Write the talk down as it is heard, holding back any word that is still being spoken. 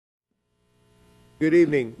Good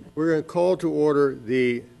evening. We're going to call to order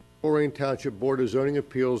the Colerain Township Board of Zoning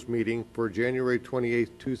Appeals meeting for January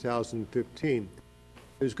 28, 2015.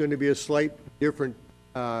 There's going to be a slight different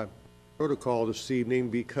protocol this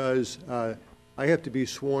evening because I have to be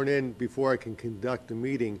sworn in before I can conduct the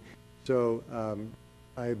meeting. So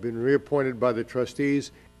I have been reappointed by the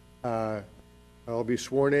trustees. I'll be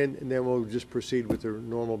sworn in, and then we'll just proceed with the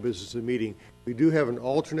normal business of the meeting. We do have an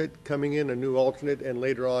alternate coming in, a new alternate, and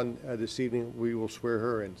later on this evening we will swear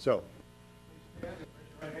her in. So,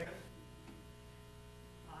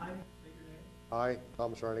 I,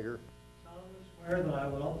 Thomas Reiniger, solemnly swear that I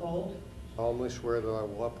will uphold solemnly swear that I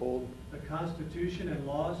will uphold the Constitution and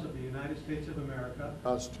laws of the United States of America, the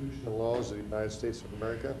Constitution and laws of the United States of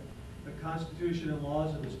America, the Constitution and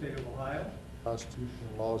laws of the State of Ohio, the Constitution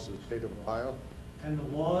and laws of the State of Ohio, and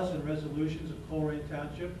the laws and resolutions of Colerain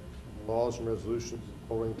Township, the laws and resolutions of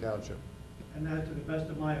Colerain Township, and that to the best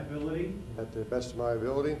of my ability and to the best of my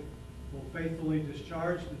ability, will faithfully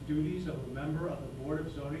discharge the duties of a member of the Board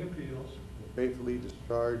of Zoning Appeals will faithfully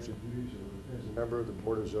discharge the duties as a member of the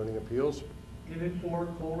Board of Zoning Appeals in and for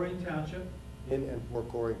Colerain Township, in and for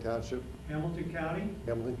Colerain Township, Hamilton County,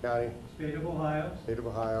 Hamilton County, State of Ohio, State of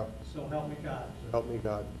Ohio. so help me God. Help me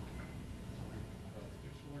God.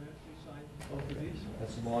 You're sworn in, please sign both of these.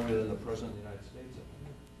 That's longer than the President of the United States.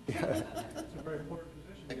 It's a very important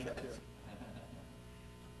position you have here.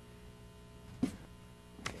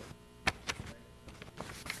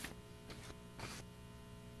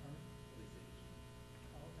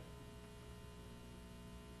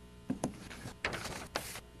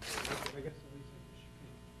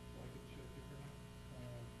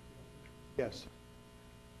 Yes.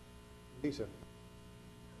 Lisa,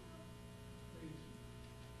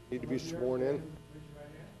 need to be sworn in.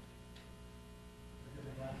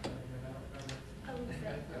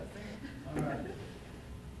 All right.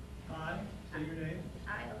 I, say your name,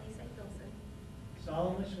 I, Elisa Filson,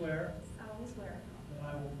 solemnly swear solemnly swear that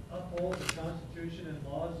I will uphold the Constitution and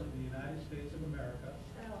laws of the United States of America,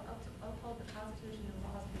 that I will uphold the Constitution and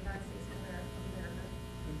laws of the United States of America,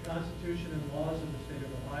 the Constitution and laws of the State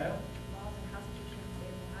of Ohio, the laws and Constitution of the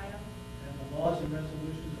State of Ohio, and the laws and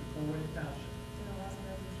resolutions of Colerain Township, and the laws and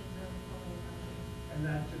resolutions of Colerain Township, and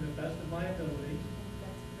that to the best of my ability and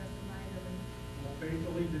that to the best of my ability will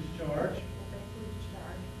faithfully discharge will faithfully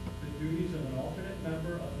discharge the duties of an alternate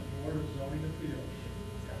member of the Board of Zoning Appeals the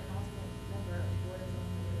duties of an alternate member of the Board of Zoning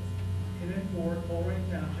Appeals in and for Colerain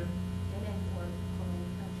Township, in and for Colerain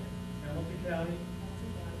Township, Hamilton County,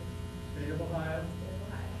 Hamilton County, State of Ohio, State of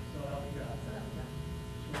Ohio, so help me God. so help me God.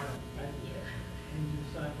 Swear. Thank you. Can you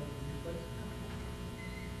sign both of these, please?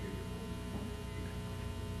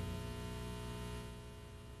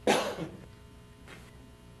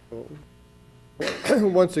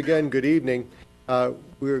 Once again, good evening.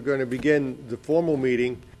 We are going to begin the formal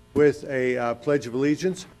meeting with a Pledge of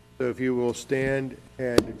Allegiance. So if you will stand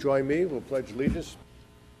and join me, we'll pledge allegiance.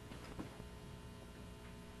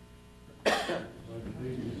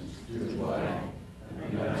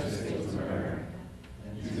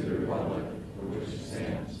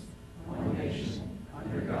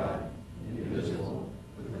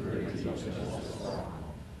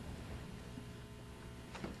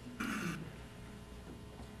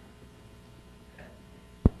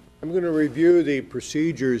 I'm going to review the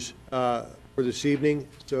procedures for this evening,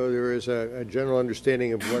 so there is a general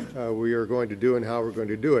understanding of what we are going to do and how we're going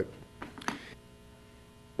to do it.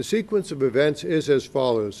 The sequence of events is as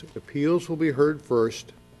follows. Appeals will be heard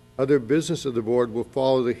first. Other business of the board will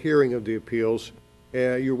follow the hearing of the appeals.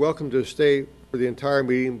 You're welcome to stay for the entire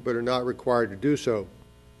meeting, but are not required to do so.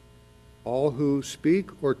 All who speak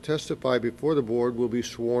or testify before the board will be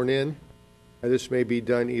sworn in. This may be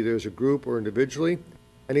done either as a group or individually.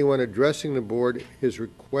 Anyone addressing the board is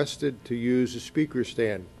requested to use the speaker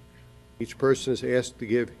stand. Each person is asked to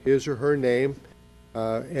give his or her name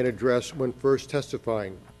and address when first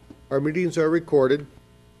testifying. Our meetings are recorded,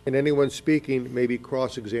 and anyone speaking may be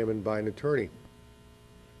cross-examined by an attorney.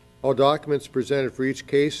 All documents presented for each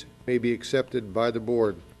case may be accepted by the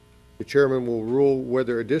board. The chairman will rule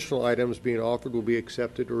whether additional items being offered will be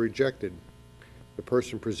accepted or rejected. The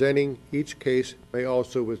person presenting each case may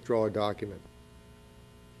also withdraw a document.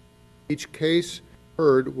 Each case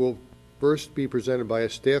heard will first be presented by a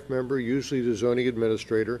staff member, usually the zoning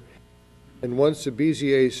administrator, and once the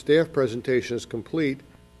BZA staff presentation is complete,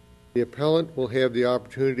 the appellant will have the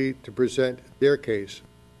opportunity to present their case.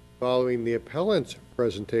 Following the appellant's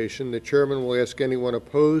presentation, the chairman will ask anyone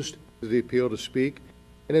opposed to the appeal to speak,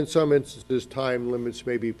 and in some instances, time limits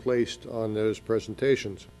may be placed on those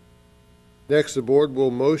presentations. Next, the board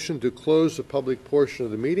will motion to close the public portion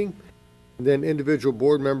of the meeting. Then individual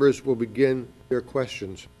board members will begin their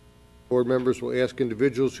questions. Board members will ask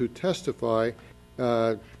individuals who testify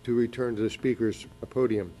to return to the speaker's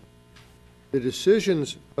podium. The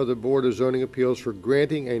decisions of the Board of Zoning Appeals for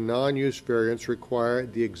granting a non-use variance require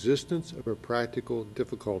the existence of a practical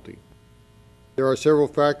difficulty. There are several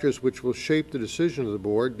factors which will shape the decision of the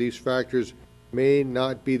board. These factors may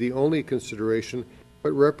not be the only consideration,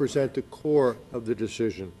 but represent the core of the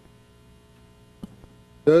decision.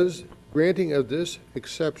 Does granting of this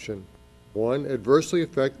exception, 1, adversely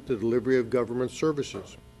affect the delivery of government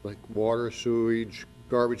services, like water, sewage,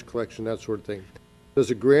 garbage collection, that sort of thing? Does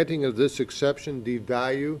the granting of this exception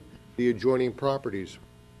devalue the adjoining properties?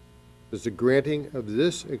 Does the granting of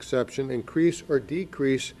this exception increase or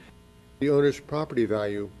decrease the owner's property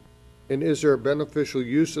value? And is there a beneficial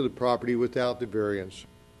use of the property without the variance?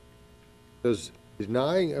 Does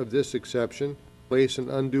denying of this exception place an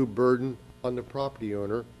undue burden on the property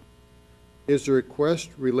owner? Is the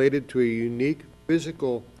request related to a unique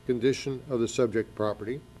physical condition of the subject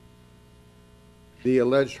property? The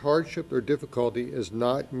alleged hardship or difficulty is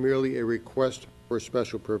not merely a request for a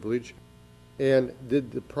special privilege. And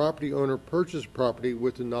did the property owner purchase property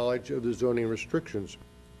with the knowledge of the zoning restrictions?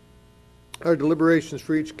 Our deliberations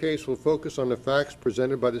for each case will focus on the facts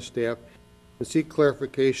presented by the staff and seek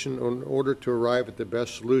clarification in order to arrive at the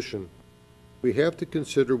best solution. We have to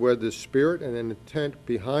consider whether the spirit and intent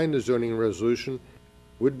behind the zoning resolution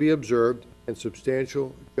would be observed and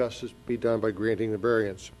substantial justice be done by granting the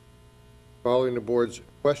variance. Following the board's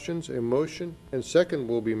questions, a motion and second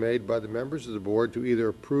will be made by the members of the board to either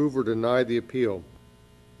approve or deny the appeal.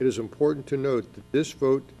 It is important to note that this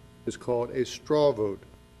vote is called a straw vote.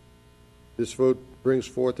 This vote brings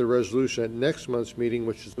forth a resolution at next month's meeting,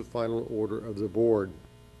 which is the final order of the board.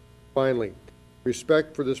 Finally,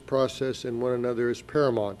 respect for this process and one another is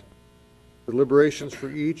paramount. Deliberations for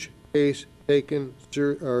each case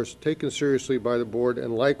are taken seriously by the board,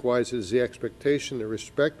 and likewise is the expectation that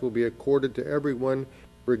respect will be accorded to everyone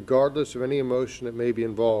regardless of any emotion that may be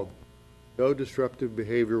involved. No disruptive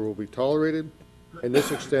behavior will be tolerated, and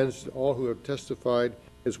this extends to all who have testified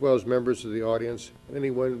as well as members of the audience.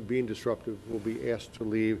 Anyone being disruptive will be asked to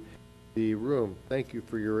leave the room. Thank you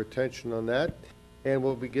for your attention on that, and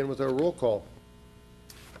we'll begin with our roll call.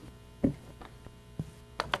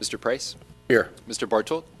 Mr. Price? Here. Mr.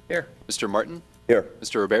 Bartold? Here. Mr. Martin? Here.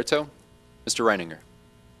 Mr. Roberto? Mr. Reininger?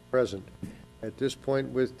 Present. At this point,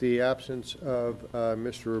 with the absence of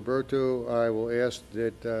Mr. Roberto, I will ask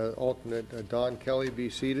that alternate Don Kelly be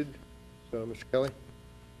seated. So, Mr. Kelly.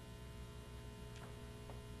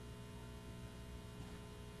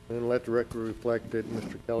 And let the record reflect that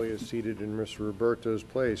Mr. Kelly is seated in Mr. Roberto's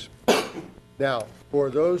place. Now, for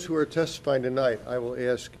those who are testifying tonight, I will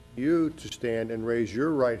ask you to stand and raise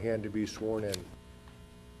your right hand to be sworn in.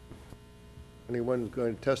 Anyone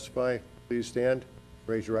going to testify, please stand.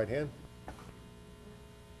 Raise your right hand.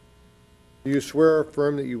 Do you swear or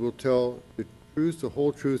affirm that you will tell the truth, the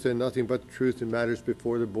whole truth, and nothing but the truth in matters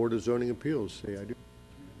before the Board of Zoning Appeals? Say I do.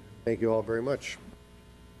 Thank you all very much.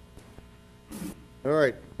 All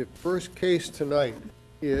right, the first case tonight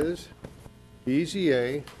is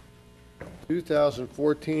BZA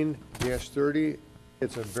 2014-30.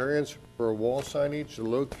 It's a variance for a wall signage. The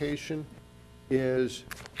location is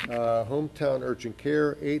Hometown Urgent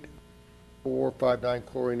Care, 8459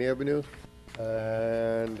 Colerain Avenue.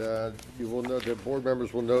 And you will note that board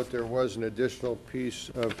members will note there was an additional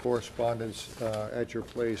piece of correspondence at your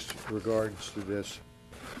place in regards to this.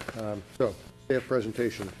 So, staff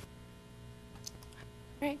presentation.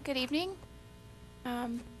 All right, good evening.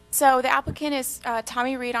 So the applicant is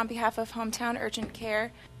Tommy Reed on behalf of Hometown Urgent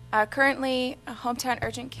Care. Currently, Hometown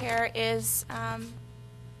Urgent Care is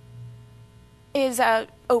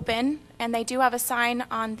open, and they do have a sign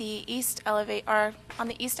on the east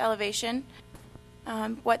elevation.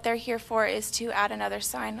 What they're here for is to add another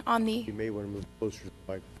sign on the. You may want to move closer to the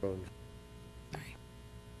microphone. Sorry.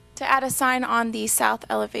 To add a sign on the south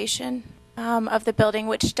elevation of the building,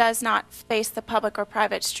 which does not face the public or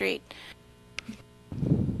private street.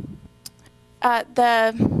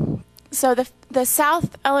 The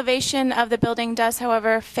south elevation of the building does,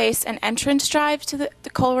 however, face an entrance drive to the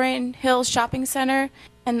Colerain Hills Shopping Center,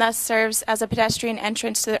 and thus serves as a pedestrian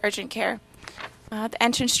entrance to the urgent care. The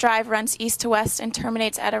entrance drive runs east to west and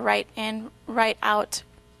terminates at a right out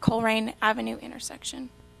Colerain Avenue intersection.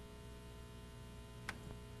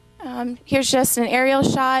 Here's just an aerial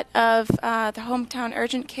shot of the Hometown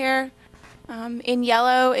Urgent Care. In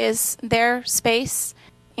yellow is their space,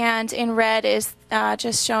 and in red is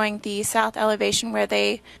just showing the south elevation where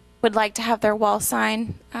they would like to have their wall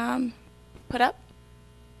sign put up.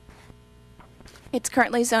 It's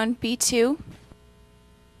currently zoned B2.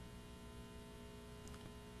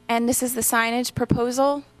 And this is the signage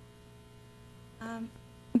proposal.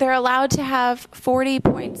 They're allowed to have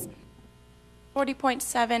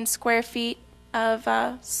 40.7 square feet of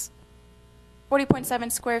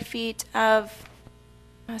 40.7 square feet of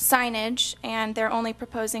signage, and they're only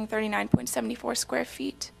proposing 39.74 square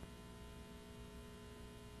feet.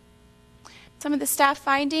 Some of the staff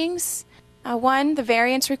findings. One, the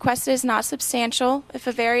variance requested is not substantial. If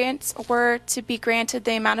a variance were to be granted,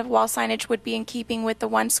 the amount of wall signage would be in keeping with the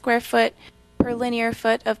 1 square foot per linear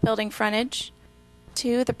foot of building frontage.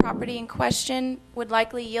 2, the property in question would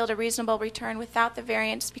likely yield a reasonable return without the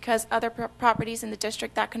variance because other properties in the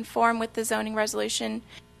district that conform with the zoning resolution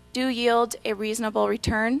do yield a reasonable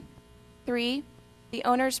return. 3, the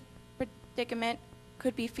owner's predicament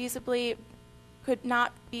could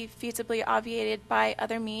not be feasibly obviated by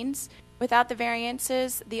other means. Without the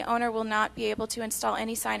variances, the owner will not be able to install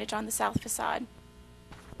any signage on the south facade.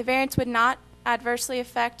 The variance would not adversely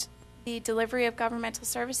affect the delivery of governmental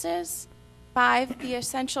services. 5, the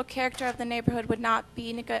essential character of the neighborhood would not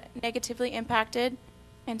be negatively impacted.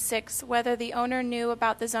 And 6, whether the owner knew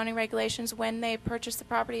about the zoning regulations when they purchased the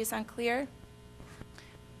property is unclear.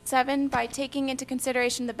 7, by taking into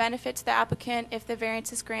consideration the benefit to the applicant if the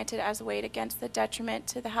variance is granted as weighed against the detriment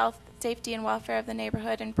to the health, safety, and welfare of the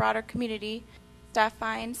neighborhood and broader community, staff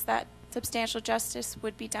finds that substantial justice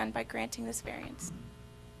would be done by granting this variance.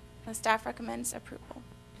 The staff recommends approval.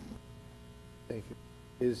 Thank you.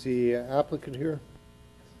 Is the applicant here?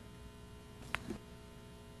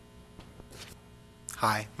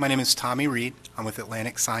 Hi, my name is Tommy Reed. I'm with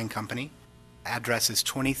Atlantic Sign Company. Address is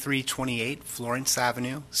 2328 Florence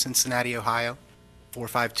Avenue, Cincinnati, Ohio,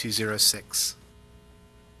 45206.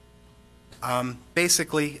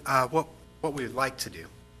 Basically, what we would like to do,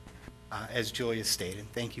 as Julia stated,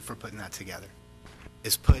 thank you for putting that together,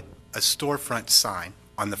 is put a storefront sign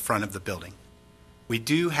on the front of the building. We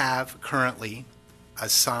do have currently a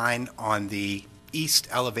sign on the east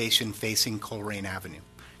elevation facing Colerain Avenue.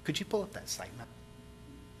 Could you pull up that site map?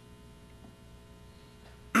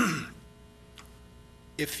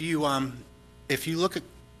 If you look at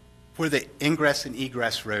where the ingress and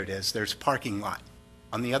egress road is, there's a parking lot.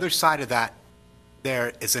 On the other side of that,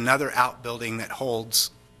 there is another outbuilding that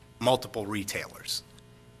holds multiple retailers.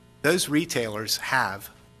 Those retailers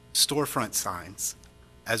have storefront signs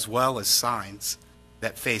as well as signs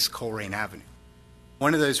that face Colerain Avenue.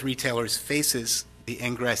 One of those retailers faces the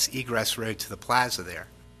ingress-egress road to the plaza there.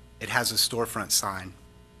 It has a storefront sign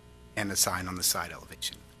and a sign on the side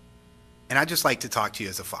elevation. And I'd just like to talk to you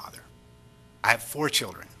as a father. I have 4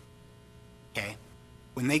 children, okay?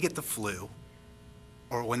 When they get the flu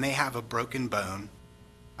or when they have a broken bone,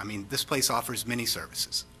 I mean, this place offers many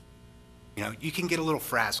services. You know, you can get a little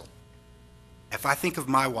frazzled. If I think of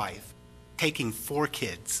my wife taking 4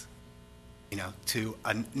 kids, you know, to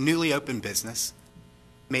a newly opened business,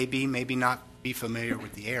 maybe not be familiar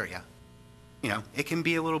with the area, you know, it can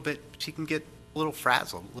be a little bit, she can get a little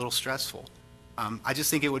frazzled, a little stressful. I just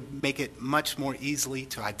think it would make it much more easily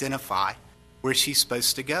to identify where she's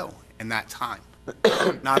supposed to go in that time.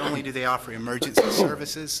 Not only do they offer emergency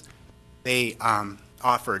services, they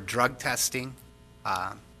offer drug testing,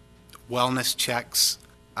 wellness checks,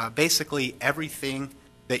 basically everything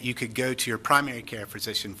that you could go to your primary care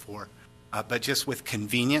physician for, but just with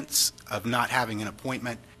convenience of not having an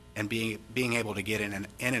appointment and being able to get in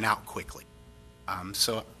and out quickly.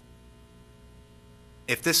 So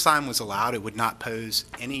if this sign was allowed, it would not pose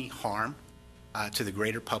any harm to the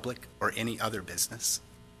greater public or any other business.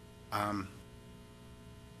 And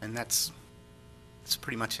that's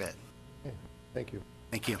pretty much it. Okay, thank you.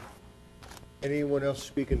 Thank you. Anyone else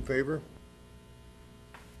speak in favor?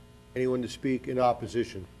 Anyone to speak in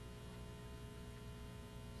opposition?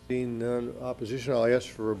 Seeing none opposition, I'll ask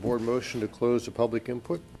for a board motion to close the public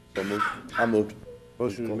input. So moved. I'll move.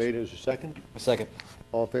 Motion is made as a second. A second.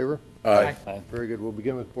 All in favor? Aye. Very good. We'll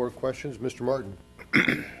begin with board questions. Mr. Martin.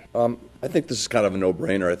 I think this is kind of a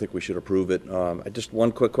no-brainer. I think we should approve it. Just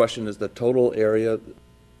one quick question: is the total area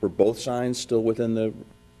for both signs still within the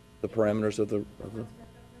parameters of the?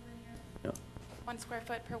 Yeah. 1 square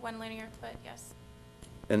foot per 1 linear foot, yes.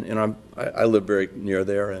 And I live very near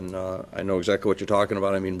there, and I know exactly what you're talking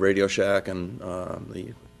about. I mean, Radio Shack and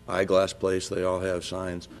the eyeglass place, they all have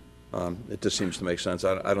signs. It just seems to make sense.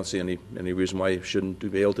 I don't see any reason why you shouldn't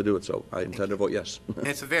be able to do it, so I intend to vote yes. And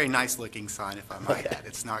it's a very nice looking sign, if I might add.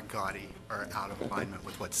 It's not gaudy or out of alignment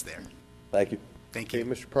with what's there. Thank you. Thank Okay, you.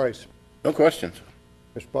 Mr. Price. No questions.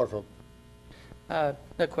 Mr. Barfoot.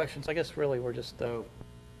 No questions. I guess really we're just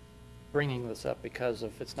bringing this up because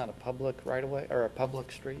of it's not a public right-of-way or a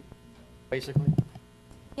public street, basically.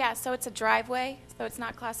 Yeah, so it's a driveway, so it's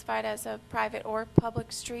not classified as a private or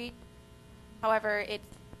public street. However, it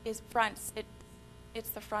is fronts, it's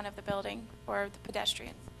the front of the building for the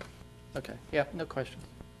pedestrians. Okay, yeah, no questions.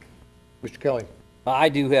 Mr. Kelly?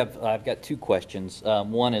 I've got two questions.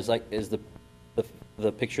 One is the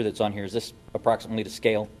picture that's on here, is this approximately to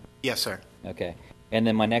scale? Yes, sir. Okay. And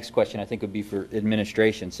then my next question, I think, would be for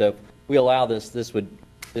administration. So if we allow this, this would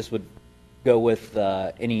go with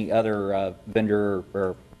any other vendor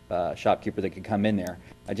or shopkeeper that could come in there.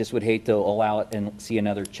 I just would hate to allow it and see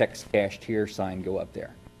another checks cashed here sign go up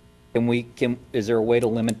there. Is there a way to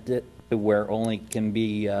limit it to where only can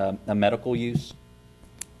be a medical use?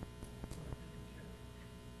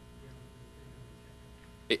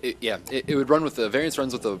 It would run with the variance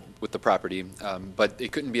runs with the property, but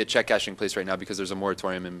it couldn't be a check cashing place right now because there's a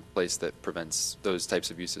moratorium in place that prevents those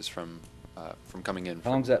types of uses from coming in. How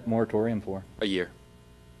long is that moratorium for? A year.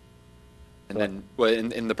 And then, well,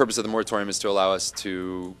 and the purpose of the moratorium is to allow us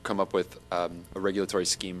to come up with a regulatory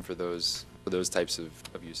scheme for those types of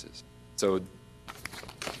uses. So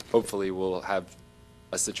hopefully we'll have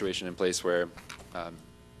a situation in place where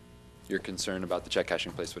your concern about the check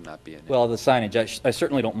cashing place would not be in it. Well, the signage, I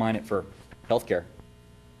certainly don't mind it for healthcare,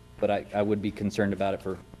 but I would be concerned about it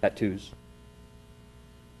for tattoos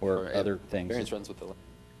or other things. Variance runs with the.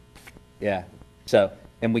 Yeah. So,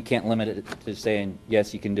 and we can't limit it to saying,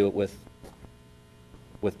 yes, you can do it with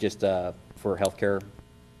just for healthcare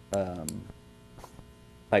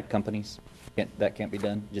type companies. That can't be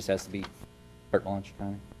done. It just has to be carte blanche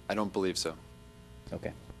kind of. I don't believe so.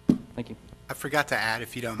 Okay. Thank you. I forgot to add,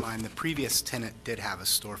 if you don't mind, the previous tenant did have a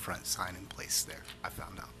storefront sign in place there, I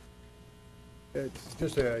found out.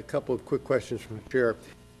 Just a couple of quick questions from the chair.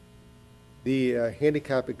 The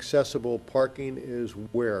handicap accessible parking is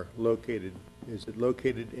where located? Is it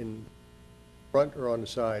located in front or on the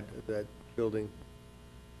side of that building?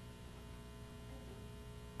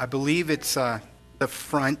 I believe it's the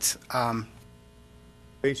front,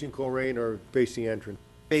 Facing Colerain or facing entrance?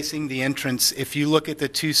 facing the entrance. If you look at the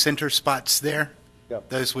two center spots there, Yep.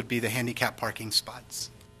 those would be the handicap parking spots.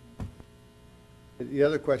 The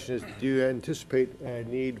other question is, do you anticipate a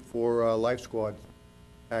need for Life Squad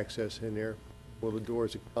access in there? Will the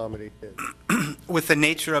doors accommodate it? With the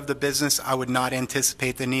nature of the business, I would not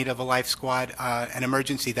anticipate the need of a life squad. An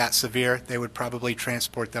emergency that severe, they would probably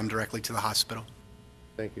transport them directly to the hospital.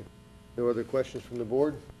 Thank you. No other questions from the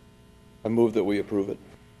board? I move that we approve it.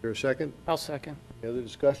 Is there a second? I'll second. Any other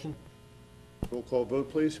discussion? Roll call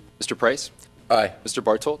vote, please. Mr. Price? Aye. Mr.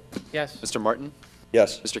 Bartolt? Yes. Mr. Martin?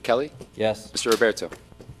 Yes. Mr. Kelly? Yes. Mr. Roberto?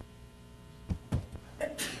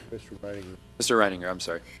 Mr. Reidinger. Mr. Reininger, I'm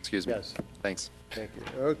sorry. Excuse me. Yes. Thanks. Thank you.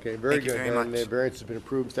 Okay, very Thank you good. very And much. the variance has been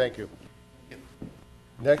approved. Thank you.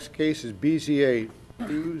 Next case is BZA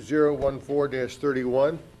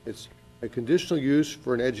 2014-31. It's a conditional use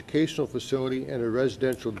for an educational facility in a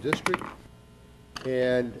residential district.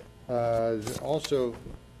 And also,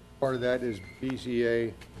 part of that is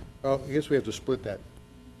BZA, oh, I guess we have to split that.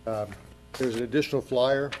 There's an additional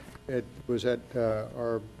flyer. It was at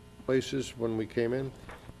our places when we came in.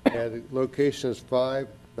 And the location is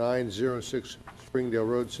 5906 Springdale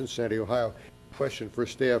Road, Cincinnati, Ohio. Question for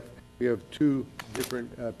staff. We have two different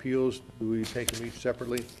appeals. Do we take them each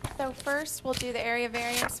separately? So first, we'll do the area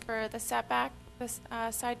variance for the setback, the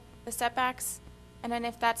setbacks, and then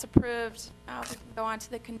if that's approved, we can go on to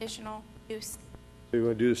the conditional use. So you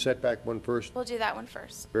want to do the setback one first? We'll do that one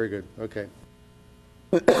first. Very good. Okay.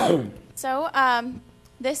 So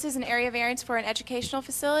this is an area variance for an educational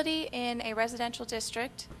facility in a residential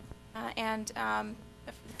district, and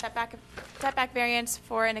setback variance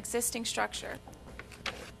for an existing structure.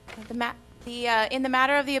 In the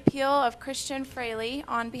matter of the appeal of Christian Fraley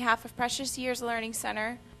on behalf of Precious Years Learning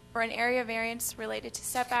Center for an area variance related to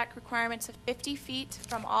setback requirements of 50 feet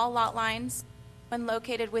from all lot lines when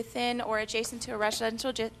located within or adjacent to a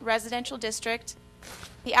residential district,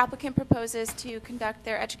 the applicant proposes to conduct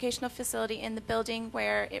their educational facility in the building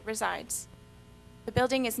where it resides. The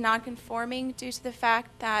building is non-conforming due to the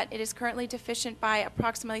fact that it is currently deficient by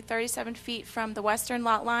approximately 37 feet from the western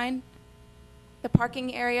lot line. The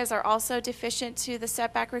parking areas are also deficient to the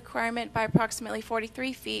setback requirement by approximately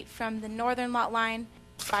 43 feet from the northern lot line,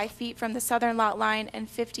 5 feet from the southern lot line, and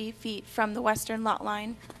 50 feet from the western lot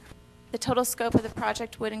line. The total scope of the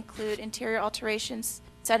project would include interior alterations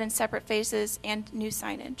set in separate phases and new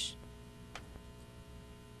signage.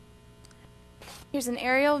 Here's an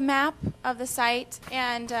aerial map of the site,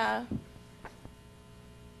 and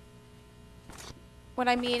what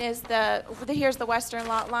I mean is here's the western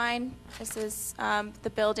lot line. This is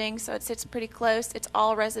the building, so it sits pretty close. It's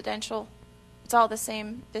all residential. It's all the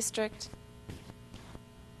same district.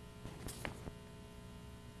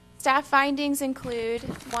 Staff findings include,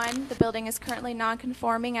 1, the building is currently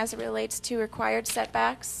non-conforming as it relates to required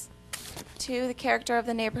setbacks. 2, the character of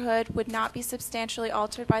the neighborhood would not be substantially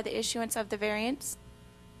altered by the issuance of the variance.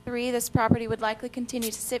 3, this property would likely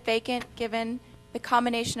continue to sit vacant given the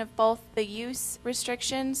combination of both the use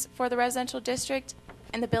restrictions for the residential district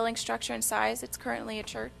and the building structure and size. It's currently a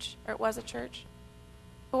church, or it was a church.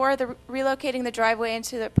 4, relocating the driveway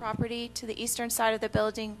into the property to the eastern side of the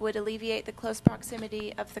building would alleviate the close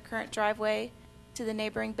proximity of the current driveway to the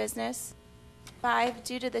neighboring business. 5,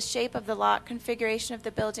 due to the shape of the lot, configuration of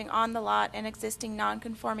the building on the lot, and existing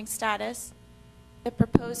non-conforming status, the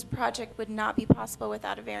proposed project would not be possible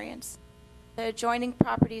without a variance. The adjoining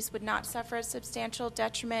properties would not suffer a substantial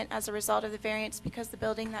detriment as a result of the variance because the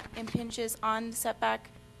building that impinges on the setback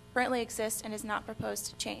currently exists and is not proposed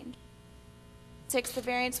to change. 6, the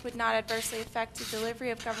variance would not adversely affect the delivery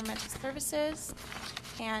of governmental services,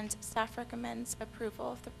 and staff recommends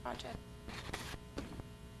approval of the project.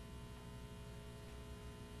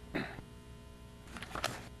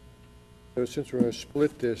 So since we're going to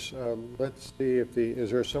split this, let's see if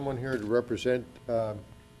is there someone here to represent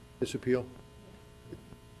this appeal?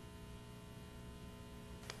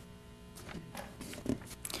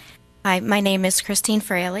 Hi, my name is Christine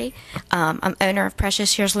Fraley. I'm owner of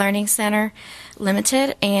Precious Years Learning Center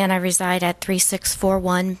Limited, and I reside at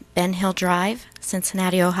 3641 Ben Hill Drive,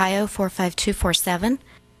 Cincinnati, Ohio, 45247.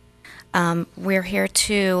 We're here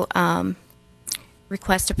to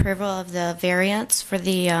request approval of the variance for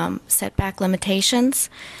the setback limitations.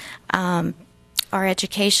 Our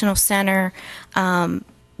educational center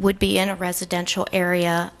would be in a residential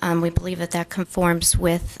area. We believe that that conforms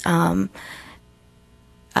with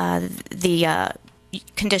the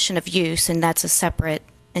condition of use, and that's a separate,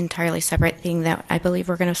 entirely separate thing that I believe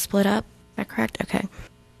we're going to split up. Is that correct? Okay.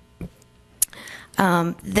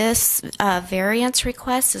 This variance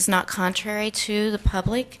request is not contrary to the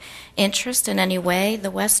public interest in any way.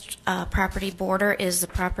 The west property border is the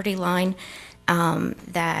property line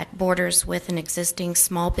that borders with an existing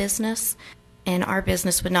small business, and our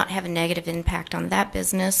business would not have a negative impact on that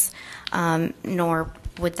business, nor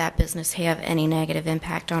would that business have any negative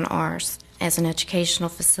impact on ours as an educational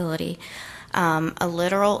facility. A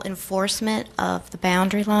literal enforcement of the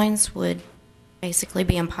boundary lines would basically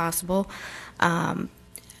be impossible.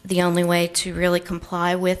 The only way to really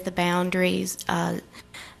comply with the boundaries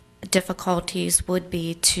difficulties would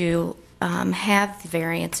be to have the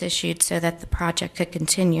variance issued so that the project could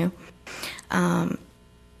continue.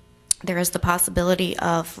 There is the possibility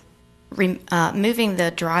of moving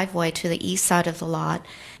the driveway to the east side of the lot,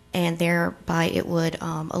 and thereby it would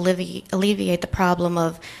alleviate the problem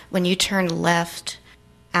of when you turn left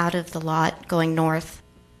out of the lot going north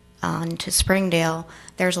onto Springdale,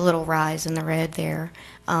 there's a little rise in the road there.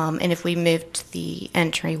 And if we moved the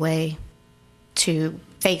entryway to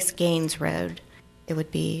face Gaines Road, it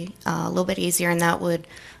would be a little bit easier, and that would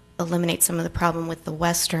eliminate some of the problem with the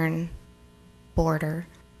western border,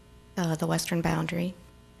 the western boundary.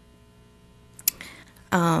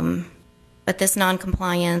 But this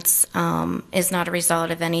noncompliance is not a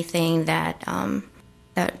result of anything that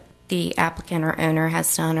that the applicant or owner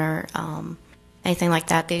has done or anything like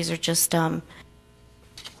that. These are just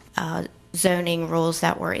zoning rules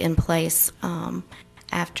that were in place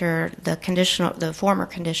after the former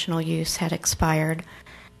conditional use had expired,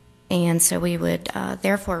 and so we would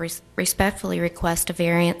therefore respectfully request a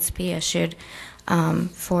variance be issued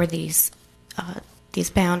for these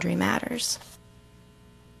boundary matters.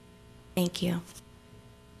 Thank you.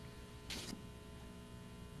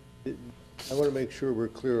 I want to make sure we're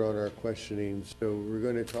clear on our questioning. So we're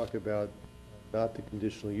going to talk about not the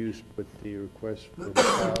conditional use, but the request for the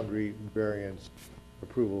boundary variance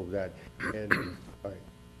approval of that. And all right.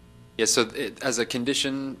 Yes, so as a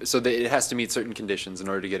condition, so it has to meet certain conditions in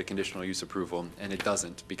order to get a conditional use approval, and it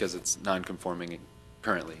doesn't because it's non-conforming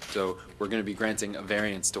currently. So we're going to be granting a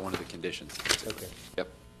variance to one of the conditions. Okay. Yep.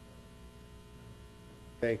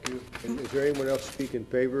 Thank you. And is there anyone else speak in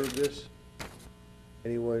favor of this?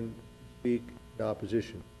 Anyone speak in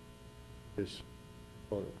opposition? This.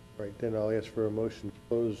 All right, then I'll ask for a motion to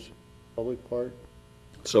close public part.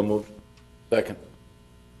 So moved. Second.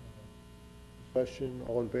 Question,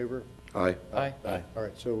 all in favor? Aye. Aye. Aye. All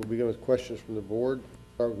right, so we'll begin with questions from the board.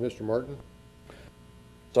 Start with Mr. Martin.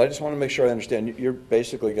 So I just want to make sure I understand. You're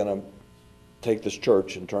basically going to take this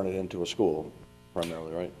church and turn it into a school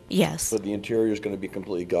primarily, right? Yes. So the interior is going to be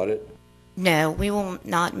completely gutted? No, we will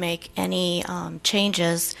not make any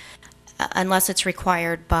changes unless it's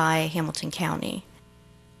required by Hamilton County.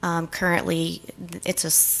 Currently, it's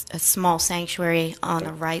a small sanctuary on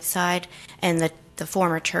the right side, and the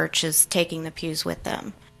former church is taking the pews with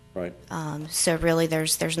them. Right. So really,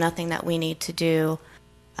 there's nothing that we need to do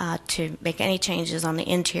to make any changes on the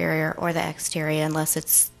interior or the exterior unless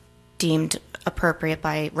it's deemed appropriate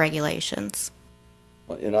by regulations.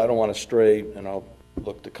 And I don't want to stray, and I'll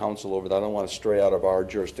look to council over that, I don't want to stray out of our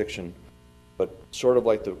jurisdiction, but sort of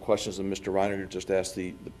like the questions that Mr. Reiniger just asked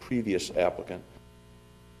the previous applicant,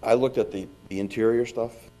 I looked at the interior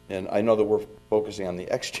stuff, and I know that we're focusing on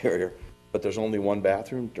the exterior, but there's only one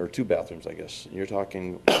bathroom, or two bathrooms, I guess. You're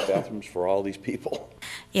talking bathrooms for all these people.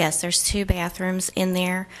 Yes, there's 2 bathrooms in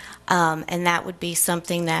there, and that would be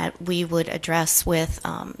something that we would address with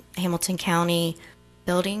Hamilton County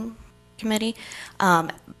Building Committee,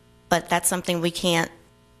 but that's something we can't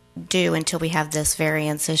do until we have this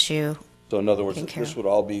variance issue. So in other words, taken care this of. would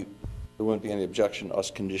all be, there wouldn't be any objection, us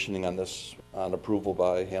conditioning on this, on approval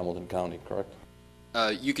by Hamilton County, correct?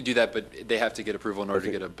 You could do that, but they have to get approval in order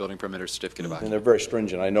to get a building permit or certificate of And occupancy. they're very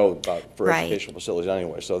stringent, I know, about for Right. educational facilities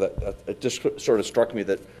anyway, so that it just sort of struck me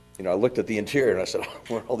that, you know, I looked at the interior and I said,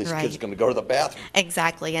 where are all these Right. kids going to go to the bathroom?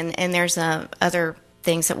 Exactly, and there's other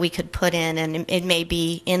things that we could put in, and it may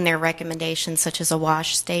be in their recommendations, such as a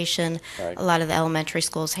wash station. Right. A lot of the elementary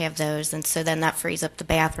schools have those, and so then that frees up the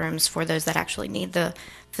bathrooms for those that actually need the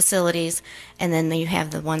facilities, and then you have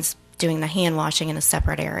the ones doing the hand washing in a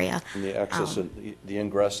separate area. And the access and the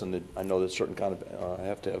ingress, and I know that certain kind of,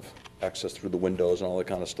 have to have access through the windows and all that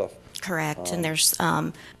kind of stuff. Correct, and there's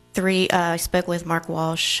 3, I spoke with Mark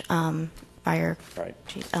Walsh, fire Right.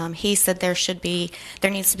 chief. He said there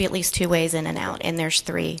needs to be at least 2 ways in and out, and there's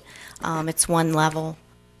 3. It's one level.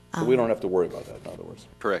 So we don't have to worry about that, in other words.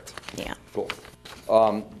 Correct. Yeah. Cool.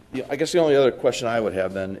 Yeah, I guess the only other question I would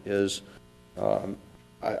have then is,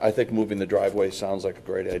 I think moving the driveway sounds like a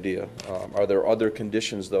great idea. Are there other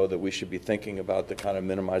conditions, though, that we should be thinking about that kind of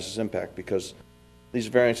minimizes impact? Because these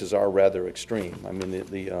variances are rather extreme. I mean,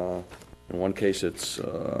 in one case, it's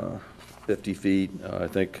 50 feet, I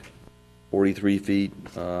think 43 feet.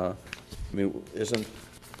 I mean, isn't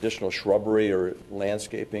additional shrubbery or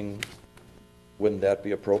landscaping, wouldn't that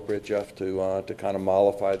be appropriate, Jeff, to kind of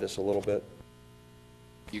mollify this a little bit?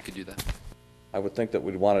 You could do that. I would think that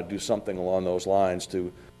we'd want to do something along those lines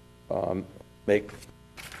to make,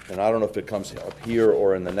 and I don't know if it comes up here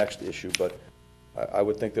or in the next issue, but I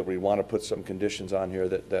would think that we want to put some conditions on here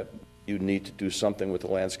that you need to do something with the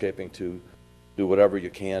landscaping to do whatever you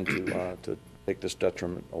can to take this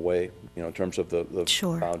detriment away, you know, in terms of the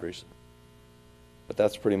Sure. boundaries. But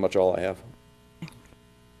that's pretty much all I have.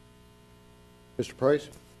 Mr. Price?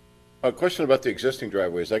 A question about the existing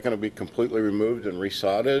driveway. Is that going to be completely removed and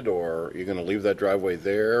resodded, or are you going to leave that driveway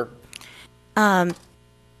there? Well,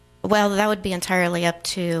 that would be entirely up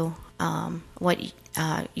to what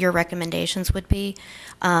your recommendations would be.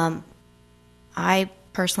 I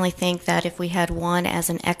personally think that if we had one as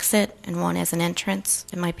an exit and one as an entrance,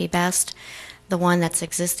 it might be best. The one that's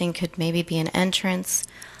existing could maybe be an entrance.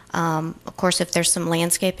 Of course, if there's some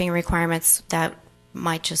landscaping requirements, that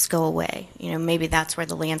might just go away. You know, maybe that's where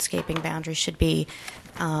the landscaping boundary should be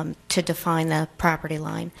to define the property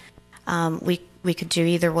line. We could do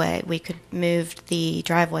either way. We could move the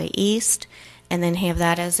driveway east and then have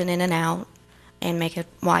that as an in and out and make it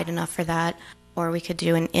wide enough for that, or we could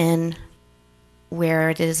do an in where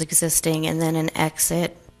it is existing and then an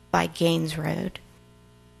exit by Gaines Road.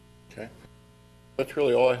 Okay. That's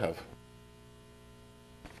really all I have.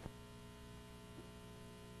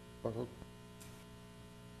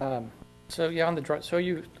 So yeah, on the drive, so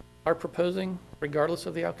you are proposing, regardless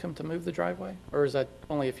of the outcome, to move the driveway? Or is that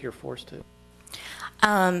only if you're forced to?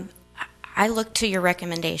 I look to your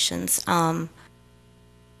recommendations. I'm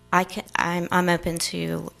open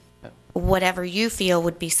to whatever you feel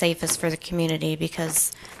would be safest for the community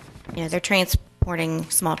because, you know, they're transporting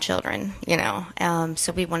small children, you know.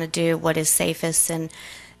 So we want to do what is safest, and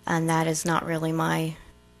that is not really my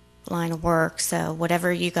line of work. So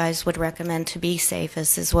whatever you guys would recommend to be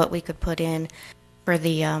safest is what we could put in for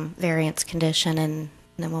the variance condition, and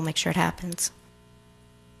then we'll make sure it happens.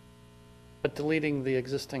 But deleting the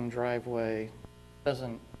existing driveway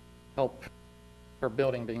doesn't help her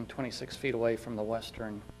building being 26 feet away from the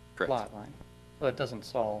western Correct. lot line. So it doesn't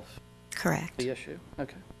solve Correct. the issue.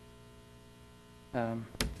 Okay.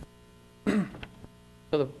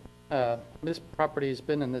 So this property's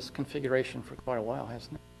been in this configuration for quite a while,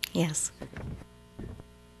 hasn't it? Yes.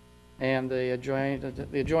 And the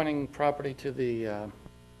adjoining property to the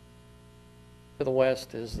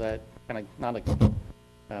west is that kind of not a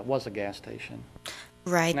was a gas station.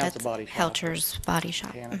 Right. Now it's That's a body shop. Helcher's Body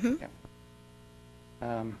Shop. Mechanic, Mhm. yeah.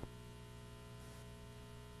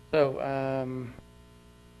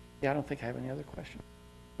 Yeah, I don't think I have any other questions.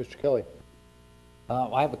 Mr. Kelly?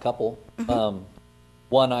 I have a couple.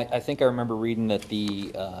 One, I think I remember reading that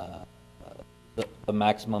the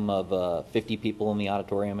maximum of 50 people in the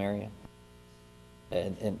auditorium area,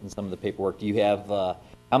 and some of the paperwork. Do you have,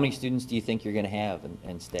 how many students do you think you're going to have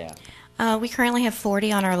and staff? We currently have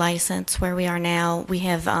 40 on our license. Where we are now, we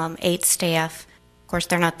have 8 staff. Of course,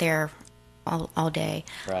 they're not there all day.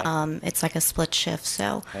 Right. It's like a split shift.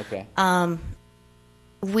 So Okay.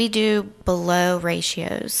 we do below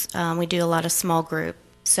ratios. We do a lot of small group.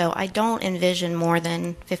 So I don't envision more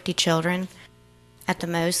than 50 children at the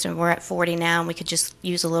most, and we're at 40 now, and we could just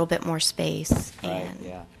use a little bit more space. Right, And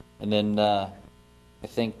yeah. And then I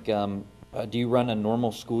think, do you run a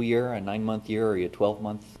normal school year, a 9-month year, or a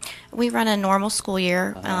 12-month? we run a normal school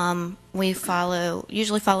year. Uh-huh. We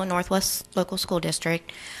usually follow Northwest Local School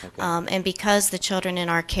District. Okay. And because the children in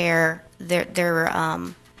our care, they're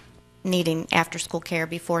needing after-school care,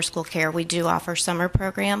 before-school care, we do offer summer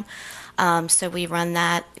program. So we run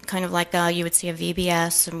that kind of like you would see a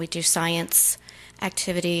VBS, and we do science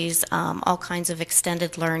activities, all kinds of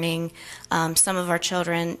extended learning. Some of our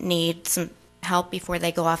children need some help before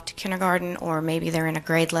they go off to kindergarten, or maybe they're in a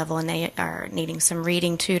grade level and they are needing some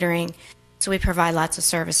reading tutoring. So we provide lots of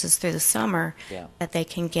services through the summer Yeah. that they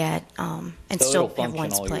can get and So still it'll have function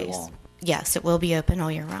one's all year place. long? Yes, it will be open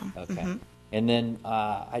all year round. Okay. Mhm. And then,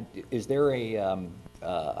 is there a,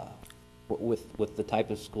 with the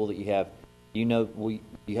type of school that you have, do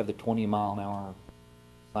you have the 20-mile-an-hour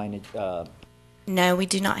signage? No, we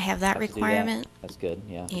do not have that have to do that? requirement. That's good,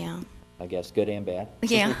 yeah. Yeah. I guess good and bad.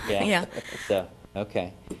 Yeah, yeah. So,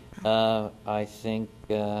 okay. I think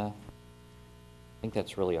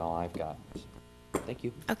that's really all I've got. Thank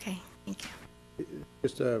you. Okay, thank you.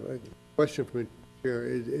 Just a question from the chair.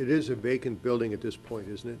 It is a vacant building at this point,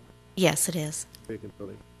 isn't it? Yes, it is. Vacant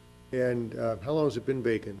building. And how long has it been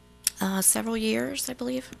vacant? Several years, I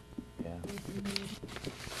believe. Yeah.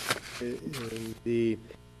 And the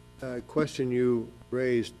question you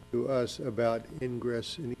raised to us about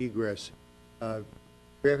ingress and egress,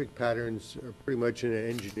 traffic patterns are pretty much in an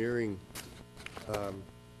engineering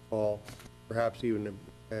call, perhaps even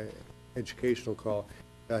an educational call.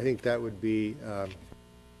 I think that would be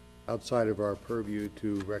outside of our purview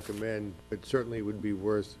to recommend, but certainly would be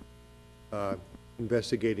worth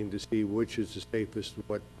investigating to see which is the safest and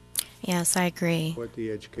what Yes, I agree.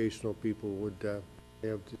 the educational people would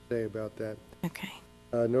have to say about that. Okay.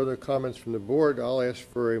 No other comments from the board. I'll ask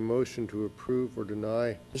for a motion to approve or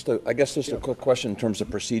deny. I guess just a quick question in terms of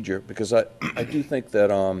procedure, because I do think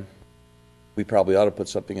that we probably ought to put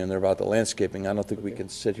something in there about the landscaping. I don't think we can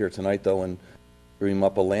sit here tonight, though, and dream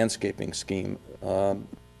up a landscaping scheme.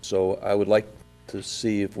 So I would like to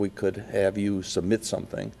see if we could have you submit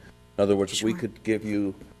something. In other words, if we could give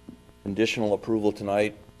you conditional approval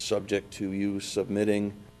tonight, subject to you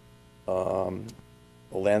submitting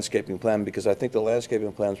a landscaping plan, because I think the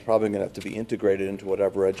landscaping plan is probably going to have to be integrated into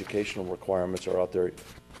whatever educational requirements are out there.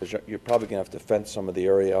 Because you're probably going to have to fence some of the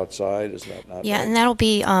area outside, isn't that not Yeah, right? and that'll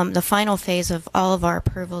be the final phase of all of our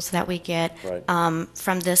approvals that we get. Right.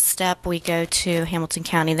 From this step, we go to Hamilton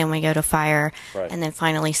County, then we go to fire, Right. and then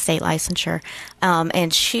finally state licensure.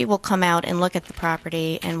 And she will come out and look at the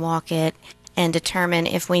property and walk it and determine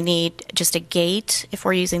if we need just a gate, if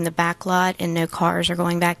we're using the back lot and no cars are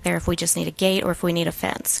going back there, if we just need a gate, or if we need a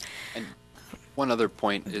fence. And one other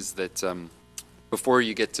point is that before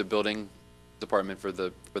you get to building department for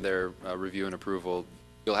their review and approval,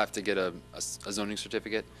 you'll have to get a zoning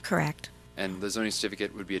certificate. Correct. And the zoning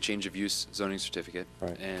certificate would be a change of use zoning certificate.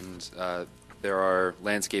 Right. And there are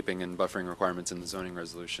landscaping and buffering requirements in the zoning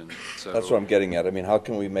resolution. So That's what I'm getting at. I mean, how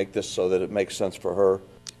can we make this so that it makes sense for her,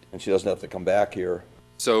 and she doesn't have to come back here?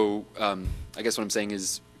 So I guess what I'm saying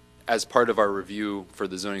is, as part of our review for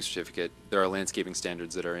the zoning certificate, there are landscaping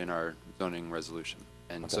standards that are in our zoning resolution.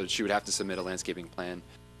 And so she would have to submit a landscaping plan,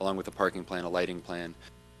 along with a parking plan, a lighting plan,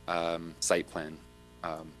 site plan.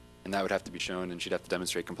 And that would have to be shown, and she'd have to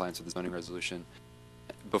demonstrate compliance with the zoning resolution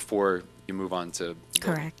before you move on to building.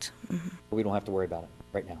 Correct. Mm-hmm. We don't have to worry about it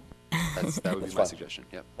right now. That would be That's my fine. suggestion,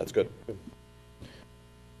 yep. That's good.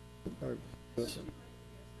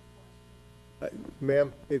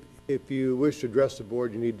 Ma'am, if you wish to address the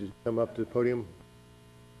board, you need to come up to the podium.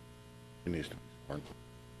 It needs to be sworn.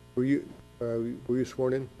 Were you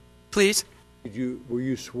sworn in? Please? Were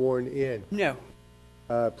you sworn in? No.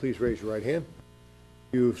 Please raise your right hand.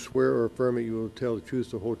 You swear or affirm that you will tell the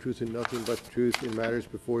truth, the whole truth, and nothing but the truth in matters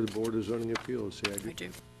before the Board of Zoning Appeals. Say I do. I do.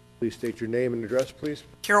 Please state your name and address, please.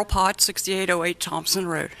 Carol Potts, 6808 Thompson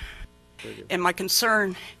Road. And my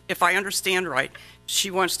concern, if I understand right,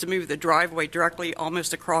 she wants to move the driveway directly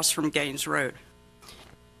almost across from Gaines Road.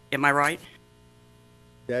 Am I right?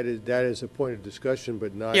 That is a point of discussion,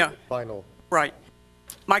 but not Yeah. final. Right.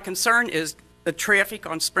 My concern is the traffic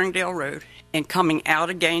on Springdale Road and coming out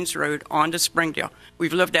of Gaines Road onto Springdale.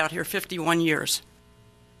 We've lived out here 51 years.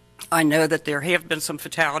 I know that there have been some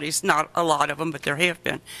fatalities, not a lot of them, but there have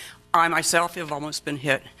been. I myself have almost been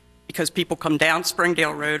hit because people come down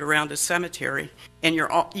Springdale Road around the cemetery, and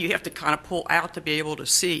you have to kind of pull out to be able to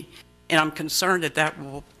see. And I'm concerned that that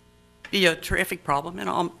will be a traffic problem, and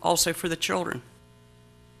also for the children.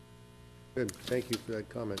 Good, thank you for that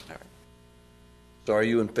comment. So are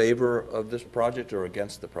you in favor of this project or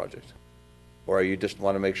against the project? Or you just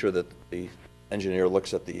want to make sure that the engineer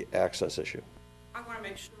looks at the access issue? I want to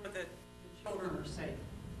make sure that the children are safe.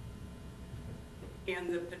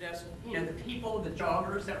 And the pedestrians, the people, the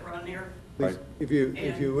joggers that run there. Please, if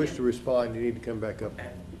you wish to respond, you need to come back up.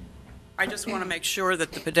 I just want to make sure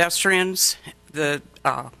that the pedestrians, the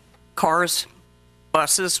cars,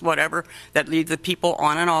 buses, whatever, that lead the people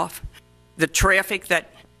on and off, the traffic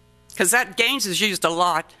because that Gaines is used a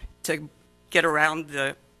lot to get around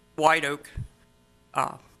the White Oak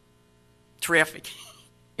traffic.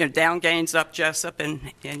 Down Gaines, up Jessup, and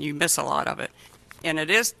you miss a lot of it. And it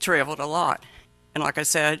is traveled a lot. And like I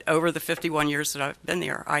said, over the 51 years that I've been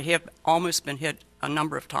there, I have almost been hit a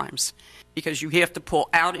number of times because you have to pull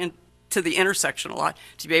out into the intersection a lot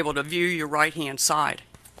to be able to view your right-hand side.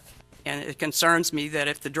 And it concerns me that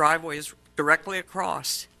if the driveway is directly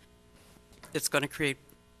across, it's going to create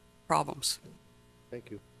problems.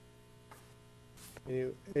 Thank you.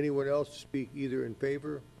 Anyone else speak either in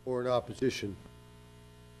favor or in opposition?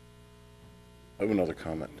 I have another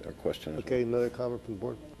comment or question. Okay, another comment from the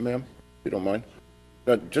board? Ma'am, if you don't mind.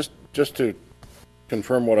 Just to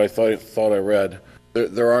confirm what I thought I read,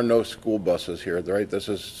 there are no school buses here, right? This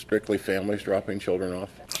is strictly families dropping children off?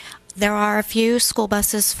 There are a few school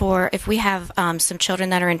buses for if we have some children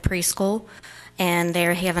that are in preschool and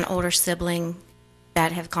they have an older sibling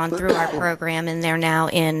that have gone through our program and they're now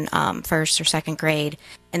in first or second grade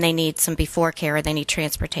and they need some before care, they need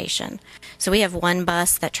transportation. So we have one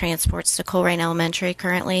bus that transports to Colerain Elementary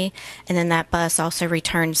currently, and then that bus also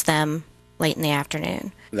returns them late in the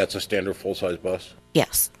afternoon. And that's a standard full-size bus?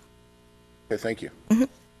 Yes. Okay, thank you. Mm-hmm.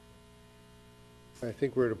 I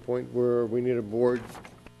think we're at a point where we need a board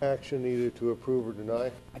action either to approve or deny.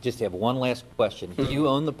 I just have one last question. Do you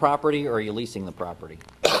own the property or are you leasing the property?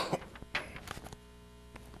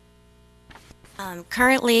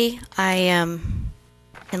 Currently, I am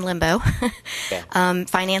in limbo. Okay.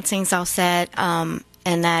 Financing's all set, and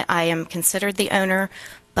that I am considered the owner,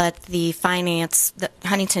 but the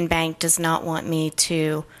Huntington Bank does not want me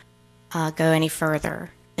to go any further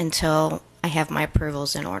until I have my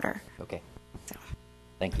approvals in order. Okay. So,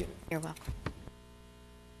 Thank you. you're welcome.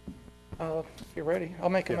 If you're ready, I'll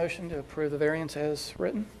make a motion to approve the variance as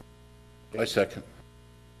written. I second.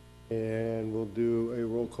 And we'll do a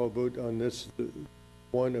roll call vote on this,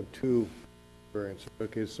 one of two variants.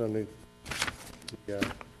 Okay, it's on the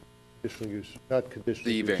conditional use, not conditional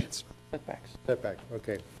The use. variance. Setbacks. Setback,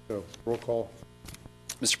 okay. So roll call.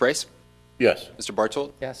 Mr. Price? Yes. Mr.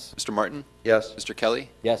 Bartold? Yes. Mr. Martin? Yes. Mr. Kelly?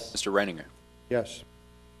 Yes. Mr. Reininger? Yes.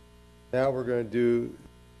 Now we're going to do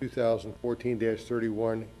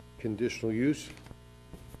 2014-31 conditional use.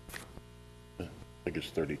 I think it's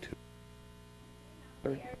 32.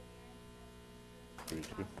 32.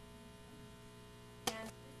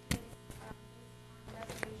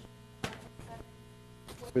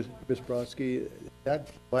 Ms. Brodsky, that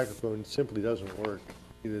microphone simply doesn't work.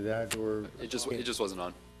 Either that or... It just wasn't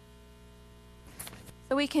on.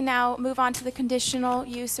 So we can now move on to the conditional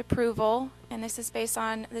use approval, and this is based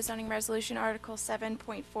on the zoning resolution article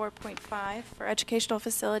 7.4.5 for educational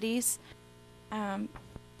facilities.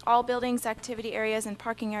 All buildings, activity areas, and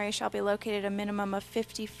parking areas shall be located a minimum of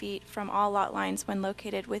 50 feet from all lot lines when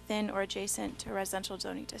located within or adjacent to a residential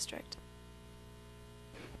zoning district.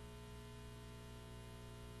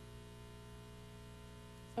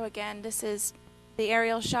 So again, this is the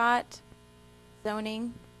aerial shot,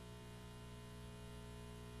 zoning.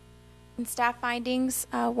 In staff findings,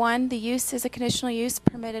 1, the use is a conditional use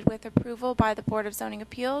permitted with approval by the Board of Zoning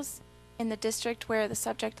Appeals in the district where the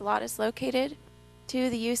subject lot is located. 2,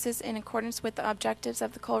 the use is in accordance with the objectives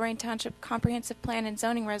of the Colerain Township Comprehensive Plan and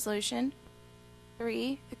Zoning Resolution.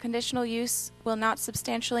 3, the conditional use will not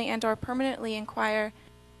substantially and/or permanently injure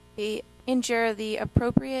the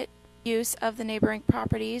appropriate use of the neighboring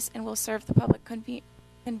properties and will serve the public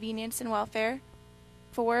convenience and welfare.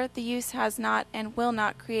 4, the use has not and will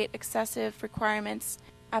not create excessive requirements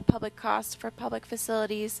at public cost for public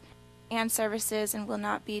facilities and services and will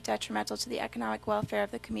not be detrimental to the economic welfare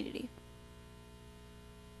of the community.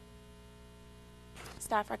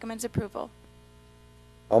 Staff recommends approval.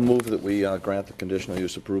 I'll move that we grant the conditional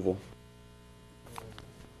use approval.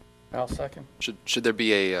 I'll second. Should there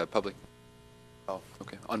be a public? Oh,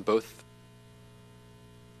 okay, on both?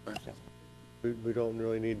 All right. We don't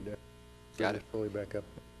really need to Got it. fully back up.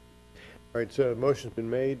 All right, so a motion's been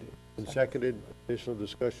made and seconded. Additional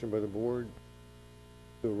discussion by the board.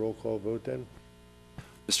 Do a roll call vote then.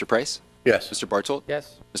 Mr. Price? Yes. Mr. Bartolt?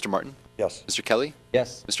 Yes. Mr. Martin? Yes. Mr. Kelly?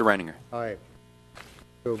 Yes. Mr. Reininger? Aye.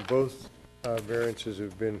 So both variances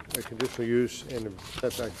have been a conditional use and the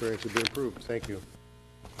setback variance have been approved. Thank you.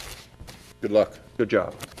 Good luck. Good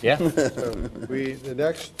job. Yeah. So the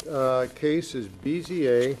next case is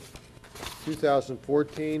BZA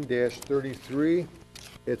 2014-33.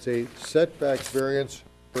 It's a setback variance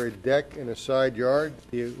for a deck in a side yard.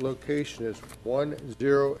 The location is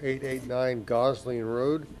 10889 Gosling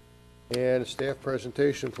Road. And staff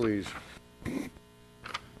presentation, please.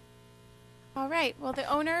 All right, well, the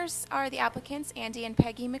owners are the applicants, Andy and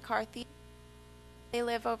Peggy McCarthy. They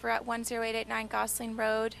live over at 10889 Gosling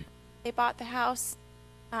Road. They bought the house.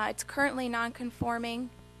 It's currently non-conforming,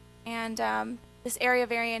 and this area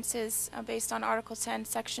variance is based on Article 10,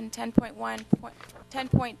 Section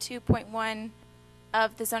 10.2.1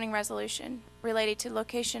 of the zoning resolution related to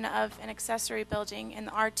location of an accessory building in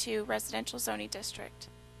the R2 residential zoning district.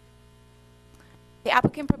 The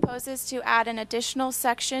applicant proposes to add an additional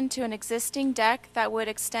section to an existing deck that would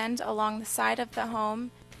extend along the side of the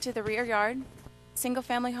home to the rear yard.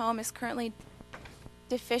 Single-family home is currently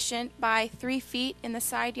deficient by 3 feet in the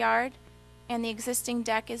side yard, and the existing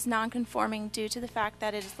deck is non-conforming due to the fact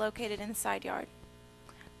that it is located in the side yard.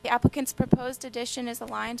 The applicant's proposed addition is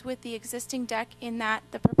aligned with the existing deck in that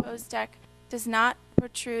the proposed deck does not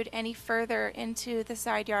protrude any further into the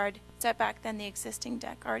side yard setback than the existing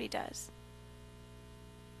deck already does.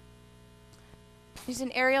 Here's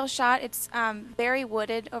an aerial shot. It's very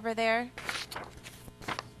wooded over there.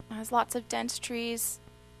 It has lots of dense trees.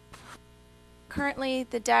 Currently,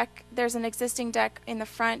 the deck, there's an existing deck in the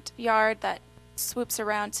front yard that swoops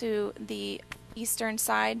around to the eastern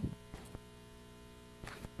side.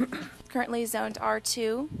 Currently zoned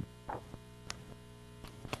R2.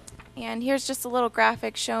 And here's just a little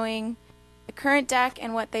graphic showing the current deck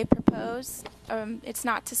and what they propose. It's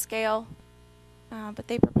not to scale, but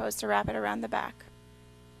they propose to wrap it around the back.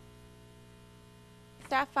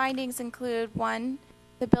 Staff findings include 1,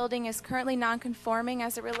 the building is currently non-conforming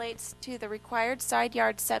as it relates to the required side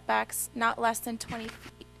yard setbacks not less than 20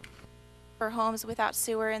 feet for homes without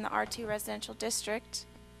sewer in the R2 residential district.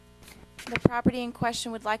 The property in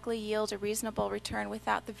question would likely yield a reasonable return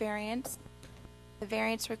without the variance. The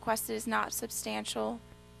variance requested is not substantial.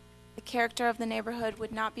 The character of the neighborhood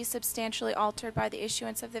would not be substantially altered by the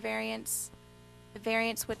issuance of the variance. The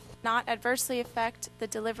variance would not adversely affect the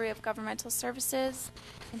delivery of governmental services.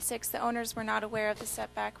 And 6, the owners were not aware of the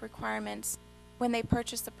setback requirements when they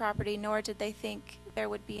purchased the property, nor did they think there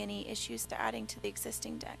would be any issues to adding to the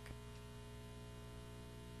existing deck.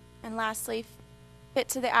 And lastly, fit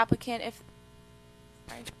to the applicant if,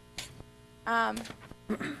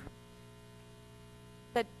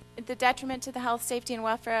 the detriment to the health, safety, and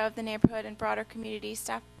welfare of the neighborhood and broader community.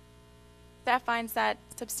 Staff finds that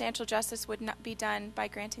substantial justice would not be done by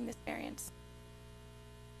granting this variance.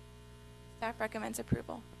 Staff recommends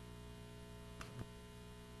approval.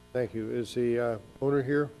 Thank you. Is the owner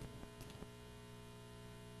here?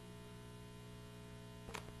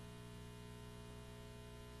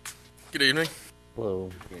 Good evening. Hello.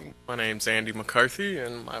 My name's Andy McCarthy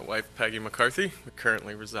and my wife Peggy McCarthy. We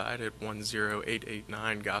currently reside at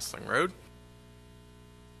 10889 Gosling Road.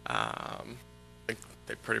 I think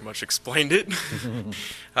they pretty much explained it.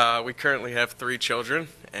 We currently have 3 children,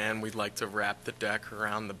 and we'd like to wrap the deck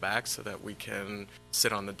around the back so that we can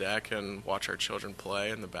sit on the deck and watch our children play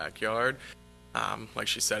in the backyard. Like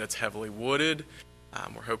she said, it's heavily wooded.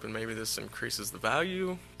 We're hoping maybe this increases the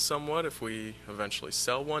value somewhat if we eventually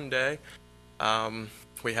sell one day.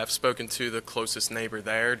 We have spoken to the closest neighbor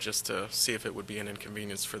there just to see if it would be an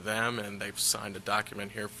inconvenience for them, and they've signed a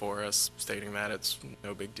document here for us stating that it's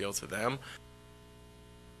no big deal to them.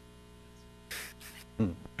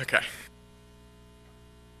 Okay.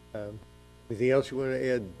 Anything else you want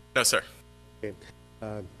to add? No, sir. Okay.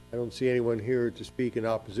 I don't see anyone here to speak in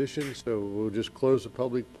opposition, so we'll just close the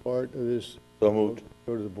public part of this. So moved.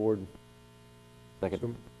 Go to the board. Second.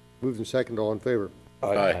 So moved and second, all in favor?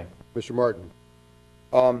 Aye. Mr. Martin?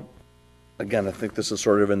 Again, I think this is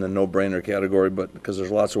sort of in the no-brainer category, but because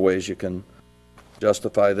there's lots of ways you can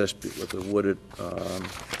justify this with the wooded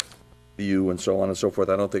view and so on and so forth.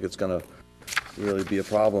 I don't think it's going to really be a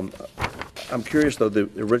problem. I'm curious, though, the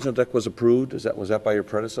original deck was approved. Was that by your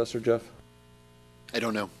predecessor, Jeff? I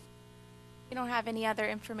don't know. We don't have any other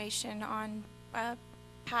information on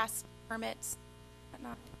past permits,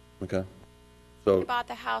 whatnot. Okay. We So, bought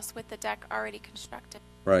the house with the deck already constructed.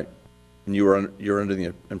 right. And you're under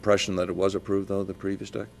the impression that it was approved, though, the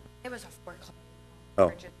previous deck? It was a foreclosure. Oh,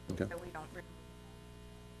 We're just- okay. so we don't really-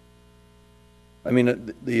 I mean,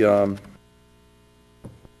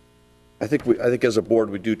 I think as a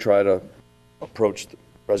board, we do try to approach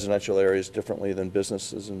residential areas differently than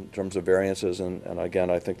businesses in terms of variances, and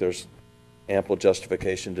again, I think there's ample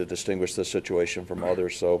justification to distinguish this situation from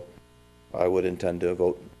others, so I would intend to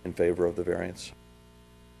vote in favor of the variance.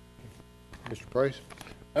 Mr. Price?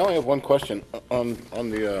 I only have one question on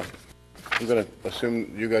the, I'm going to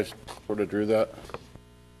assume you guys sort of drew that?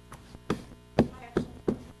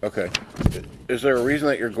 Okay. Is there a reason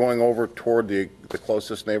that you're going over toward the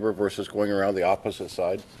closest neighbor versus going around the opposite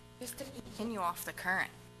side? Just to continue off the current.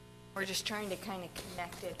 We're just trying to kind of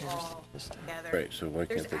connect it all together. Right, so why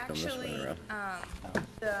can't they come this way There's around? actually,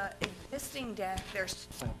 the existing deck, there's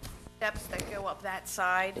steps that go up that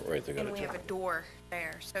side. Right, they got and a we have a door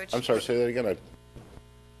there, so it's. I'm sorry, say that again.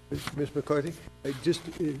 Ms. McCarthy, just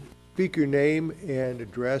speak your name and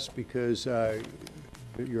address because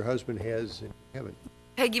your husband has, and you haven't.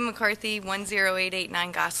 Peggy McCarthy,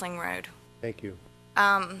 10889 Gosling Road. Thank you.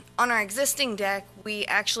 On our existing deck, we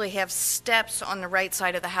actually have steps on the right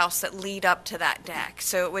side of the house that lead up to that deck,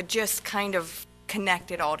 so it would just kind of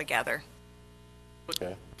connect it all together.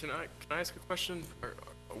 Okay. Can I ask a question?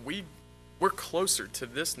 We're closer to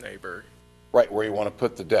this neighbor. Right, where you want to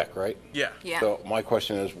put the deck, right? Yeah. Yeah. So my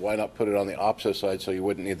question is, why not put it on the opposite side so you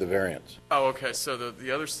wouldn't need the variance? Oh, okay. So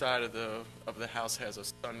the other side of the house has a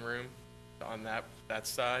sunroom on that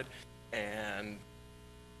side, and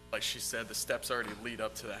like she said, the steps already lead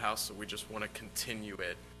up to the house, so we just want to continue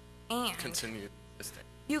this thing.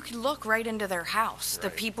 You could look right into their house. The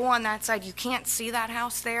Right. people on that side, you can't see that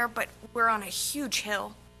house there, but we're on a huge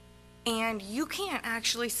hill. And you can't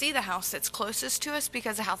actually see the house that's closest to us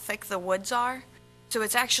because of how thick the woods are. So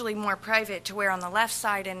it's actually more private to where on the left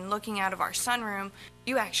side and looking out of our sunroom,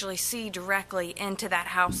 you actually see directly into that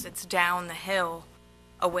house that's down the hill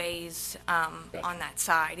a ways on that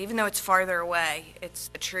side. Even though it's farther away,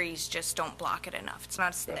 the trees just don't block it enough. It's not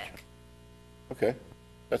as thick. Okay,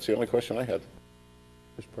 that's the only question I had.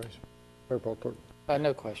 Mr. Price? Mayor Paul Thornton?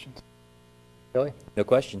 No questions. Kelly? No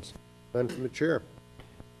questions. None from the chair.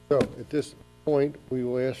 So at this point, we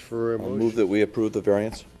will ask for a I'll motion. move that we approve the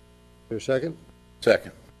variance. Is there a second?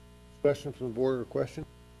 Second. Question from the board or question?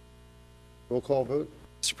 Roll call vote?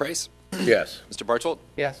 Mr. Price? Yes. Mr. Bartolt?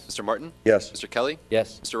 Yes. Mr. Martin? Yes. Mr. Kelly?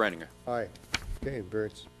 Yes. Mr. Reininger? Aye. Okay,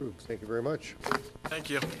 variance is approved. Thank you very much. Thank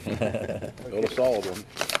you. Build a solid one.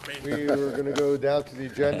 We are going to go down to the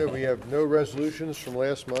agenda. We have no resolutions from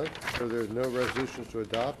last month, so there's no resolutions to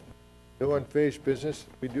adopt. No unfinished business.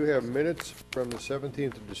 We do have minutes from the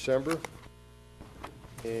 17th of December.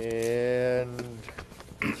 And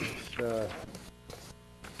a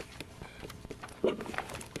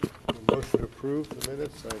motion to approve the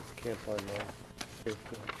minutes. I can't find mine. Okay,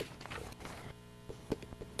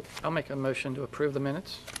 I'll make a motion to approve the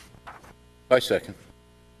minutes. I second.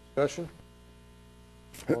 discussion?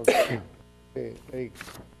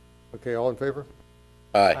 Okay, all in favor?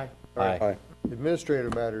 Aye. Aye.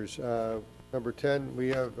 Administrative matters, number 10, we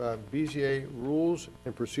have BZA rules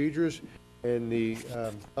and procedures, and the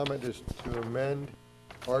comment is to amend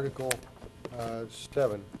Article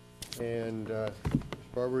 7. And Ms.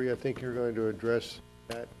 Barbary, I think you're going to address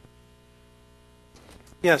that.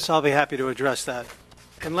 Yes, I'll be happy to address that.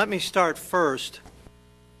 And let me start first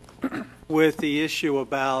with the issue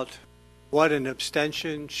about what an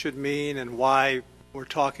abstention should mean and why we're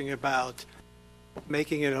talking about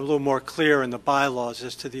making it a little more clear in the bylaws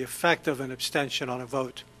as to the effect of an abstention on a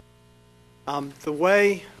vote. The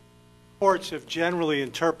way courts have generally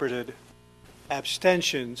interpreted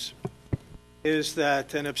abstentions is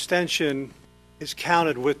that an abstention is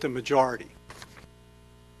counted with the majority.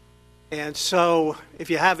 And so if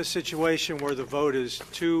you have a situation where the vote is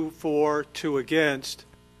 2 for, 2 against,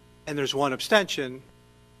 and there's 1 abstention,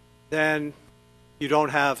 then you don't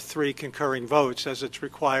have 3 concurring votes as it's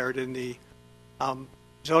required in the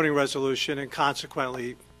zoning resolution, and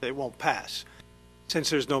consequently, they won't pass since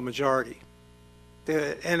there's no majority.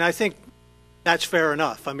 And I think that's fair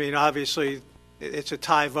enough. I mean, obviously, it's a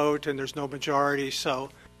tie vote and there's no majority, so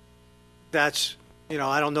that's, you know,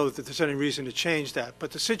 I don't know that there's any reason to change that.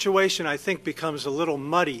 But the situation, I think, becomes a little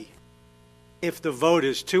muddy if the vote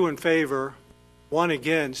is 2 in favor, 1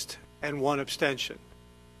 against, and 1 abstention.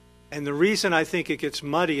 And the reason I think it gets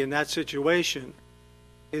muddy in that situation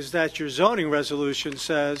is that your zoning resolution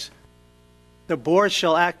says the board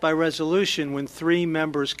shall act by resolution when 3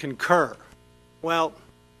 members concur. Well,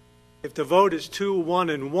 if the vote is 2, 1,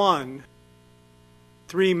 and 1,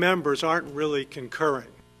 3 members aren't really concurring.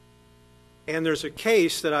 And there's a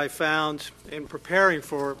case that I found in preparing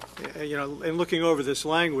for, in looking over this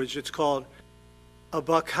language. It's called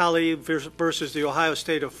Abakali versus the Ohio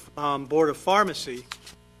State Board of Pharmacy.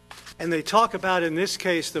 And they talk about, in this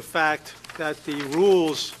case, the fact that the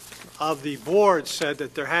rules of the board said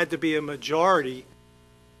that there had to be a majority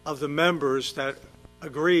of the members that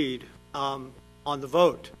agreed on the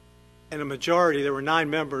vote. And a majority, there were 9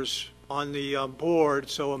 members on the board,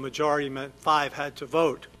 so a majority meant 5 had to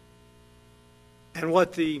vote. And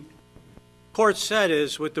what the court said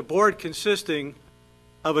is, with the board consisting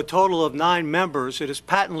of a total of 9 members, it is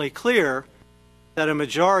patently clear that a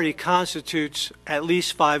majority constitutes at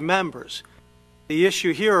least 5 members. The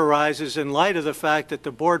issue here arises in light of the fact that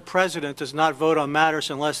the board president does not vote on matters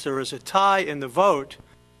unless there is a tie in the vote.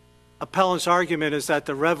 Appellant's argument is that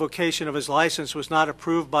the revocation of his license was not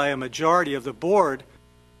approved by a majority of the board,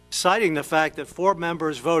 citing the fact that 4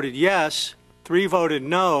 members voted yes, 3 voted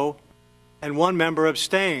no, and 1 member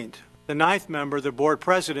abstained. The 9th member, the board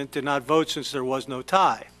president, did not vote since there was no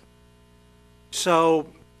tie. So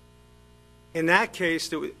in that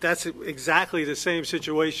case, that's exactly the same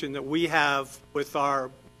situation that we have with our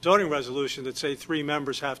zoning resolution that say 3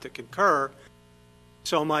 members have to concur.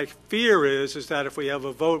 So my fear is that if we have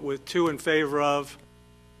a vote with 2 in favor of,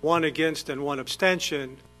 1 against, and 1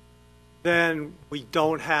 abstention, then we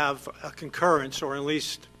don't have a concurrence, or at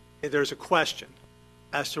least there's a question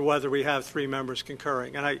as to whether we have 3 members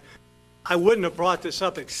concurring. And I wouldn't have brought this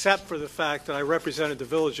up except for the fact that I represented the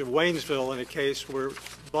village of Waynesville in a case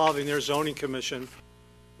involving their zoning commission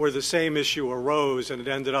where the same issue arose and it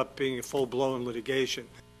ended up being a full-blown litigation.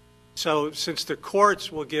 So since the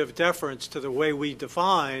courts will give deference to the way we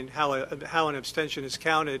define how an abstention is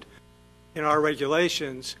counted in our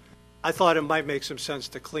regulations, I thought it might make some sense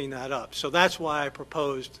to clean that up. So that's why I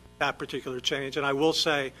proposed that particular change. And I will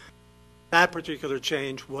say that particular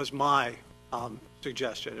change was my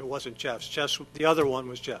suggestion. It wasn't Jeff's. The other one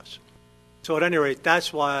was Jeff's. So at any rate,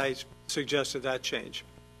 that's why I suggested that change.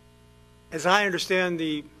 As I understand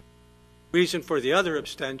the reason for the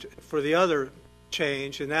other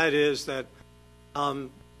change, and that is that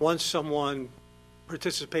once someone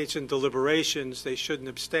participates in deliberations, they shouldn't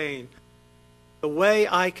abstain. The way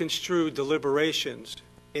I construe deliberations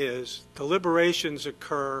is deliberations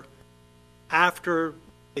occur after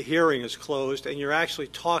the hearing is closed and you're actually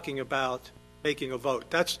talking about making a vote.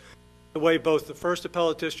 That's the way both the First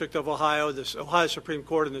Appellate District of Ohio, the Ohio Supreme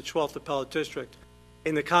Court, and the 12th Appellate District,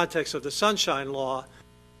 in the context of the Sunshine Law,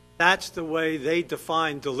 that's the way they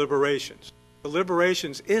define deliberations.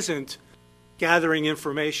 Deliberations isn't gathering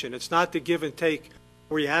information. It's not the give and take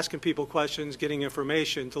where you're asking people questions, getting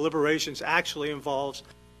information. Deliberations actually involves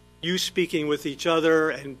you speaking with each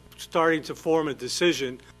other and starting to form a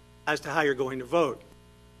decision as to how you're going to vote.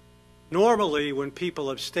 Normally, when people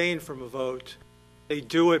abstain from a vote, they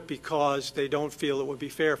do it because they don't feel it would be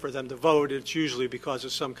fair for them to vote. It's usually because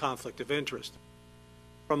of some conflict of interest.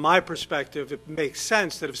 From my perspective, it makes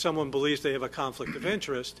sense that if someone believes they have a conflict of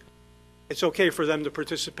interest, it's okay for them to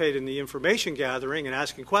participate in the information gathering and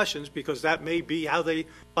asking questions because that may be how they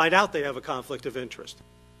find out they have a conflict of interest.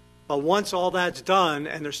 But once all that's done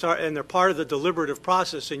and they're part of the deliberative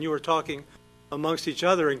process and you are talking amongst each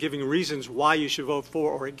other and giving reasons why you should vote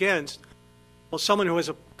for or against, well, someone who has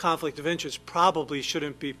a conflict of interest probably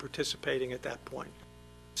shouldn't be participating at that point.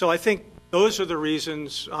 So I think those are the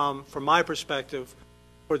reasons, from my perspective,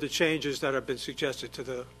 for the changes that have been suggested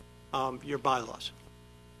to your bylaws.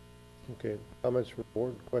 Okay, comments from the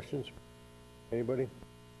board, questions? Anybody?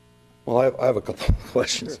 Well, I have a couple of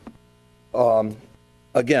questions.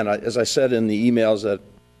 Again, as I said in the emails that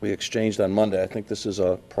we exchanged on Monday, I think this is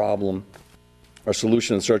a problem, or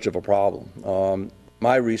solution in search of a problem.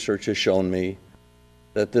 My research has shown me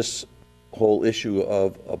that this whole issue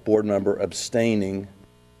of a board member abstaining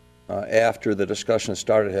after the discussion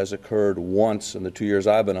started has occurred once in the 2 years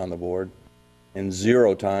I've been on the board and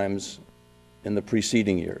 0 times in the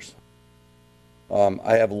preceding years.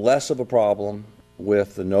 I have less of a problem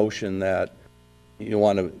with the notion that you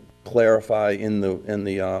want to clarify in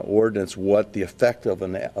the ordinance what the effect of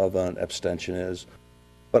an abstention is,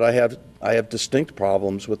 but I have distinct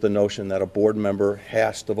problems with the notion that a board member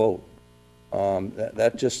has to vote.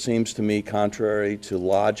 That just seems to me contrary to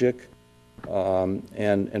logic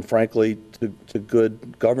and frankly to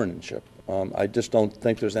good governance. I just don't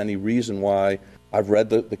think there's any reason why. I've read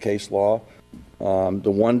the case law.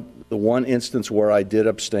 The one instance where I did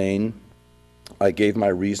abstain, I gave my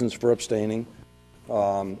reasons for abstaining.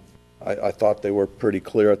 I thought they were pretty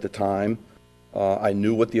clear at the time. I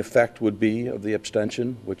knew what the effect would be of the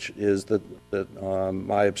abstention, which is that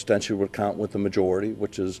my abstention would count with the majority,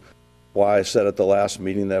 which is why I said at the last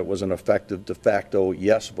meeting that it was an effective de facto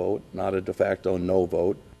yes vote, not a de facto no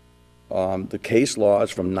vote. The case law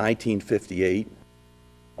is from 1958.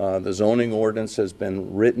 The zoning ordinance has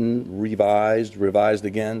been written, revised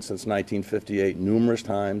again since 1958 numerous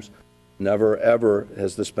times. Never, ever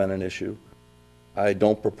has this been an issue. I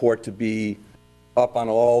don't purport to be up on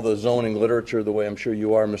all the zoning literature the way I'm sure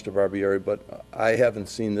you are, Mr. Barbieri, but I haven't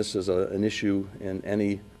seen this as an issue in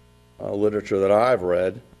any literature that I've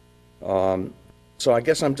read. So I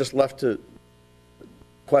guess I'm just left to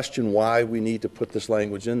question why we need to put this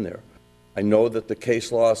language in there. I know that the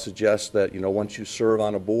case law suggests that, once you serve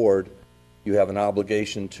on a board, you have an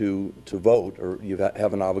obligation to vote, or you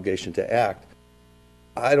have an obligation to act.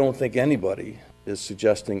 I don't think anybody is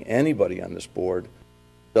suggesting anybody on this board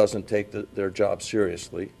doesn't take their job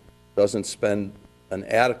seriously, doesn't spend an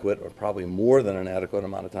adequate or probably more than an adequate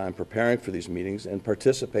amount of time preparing for these meetings and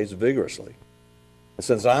participates vigorously. And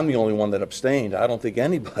since I'm the only one that abstained, I don't think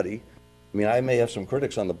anybody, I may have some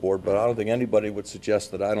critics on the board, but I don't think anybody would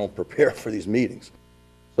suggest that I don't prepare for these meetings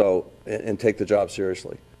and take the job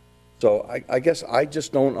seriously. So I guess I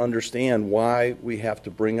just don't understand why we have to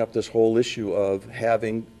bring up this whole issue of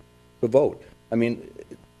having to vote.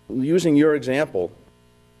 Using your example,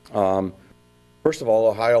 first of all,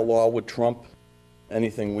 Ohio law would trump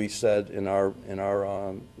anything we said in our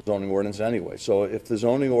zoning ordinance anyway. So if the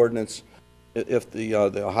zoning ordinance, if the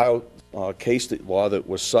Ohio case law that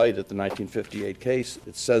was cited, the 1958 case,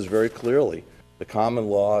 it says very clearly the common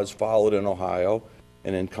law is followed in Ohio,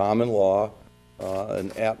 and in common law,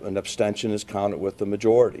 an abstention is counted with the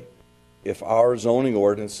majority. If our zoning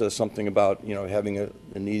ordinance says something about having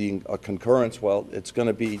needing a concurrence, well, it's going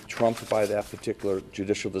to be trumped by that particular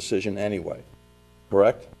judicial decision anyway.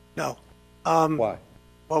 Correct? No. Why?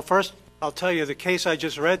 Well, first, I'll tell you the case I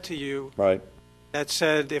just read to you. Right. That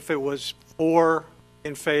said if it was 4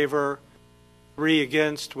 in favor, 3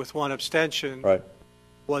 against, with 1 abstention, right,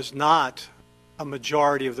 was not a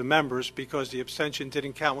majority of the members because the abstention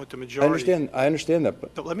didn't count with the majority. I understand that,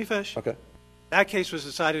 but let me finish. Okay. That case was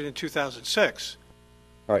decided in 2006,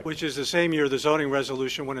 right, which is the same year the zoning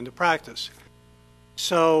resolution went into practice.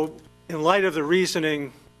 So in light of the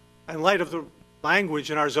reasoning, in light of the language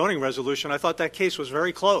in our zoning resolution, I thought that case was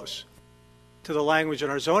very close to the language in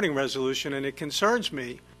our zoning resolution, and it concerns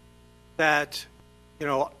me that,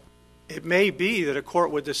 it may be that a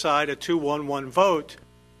court would decide a 2-1-1 vote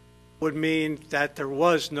would mean that there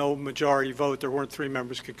was no majority vote, there weren't 3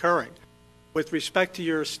 members concurring. With respect to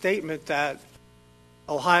your statement that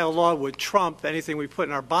Ohio law would trump anything we put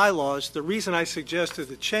in our bylaws, the reason I suggested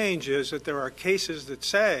the change is that there are cases that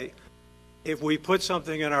say if we put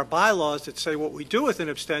something in our bylaws that say what we do with an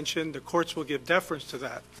abstention, the courts will give deference to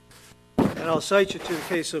that. And I'll cite you to the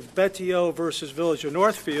case of Bettio versus Village of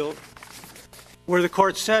Northfield, where the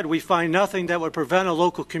court said we find nothing that would prevent a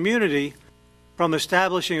local community from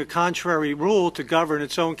establishing a contrary rule to govern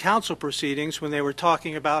its own council proceedings when they were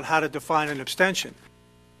talking about how to define an abstention.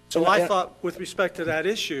 So I thought with respect to that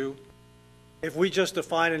issue, if we just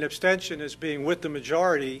define an abstention as being with the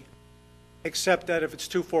majority, except that if it's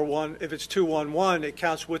 2-1-1, it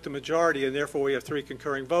counts with the majority, and therefore we have 3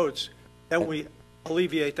 concurring votes, then we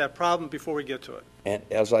alleviate that problem before we get to it. And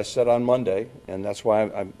as I said on Monday, and that's why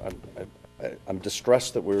I'm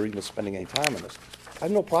distressed that we're even spending any time on this, I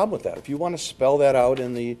have no problem with that. If you want to spell that out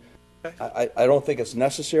in the, I don't think it's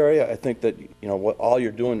necessary. I think that, what all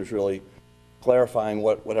you're doing is really clarifying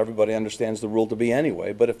what everybody understands the rule to be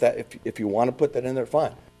anyway. But if you want to put that in there,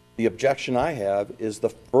 fine. The objection I have is the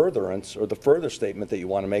furtherance or the further statement that you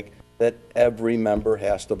want to make that every member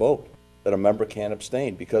has to vote, that a member can't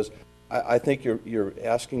abstain, because I think you're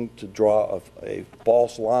asking to draw a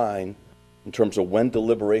false line in terms of when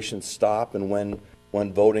deliberations stop and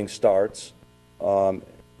when voting starts.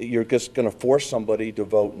 You're just going to force somebody to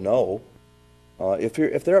vote no. If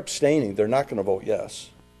they're abstaining, they're not going to vote yes.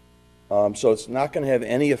 So it's not going to have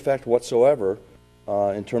any effect whatsoever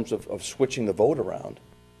in terms of switching the vote around.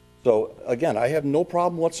 So again, I have no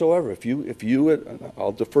problem whatsoever. If you,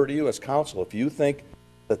 I'll defer to you as counsel. If you think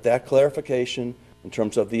that clarification in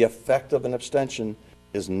terms of the effect of an abstention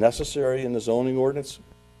is necessary in the zoning ordinance,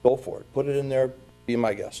 go for it. Put it in there. Be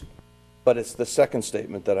my guest. But it's the second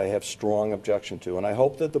statement that I have strong objection to, and I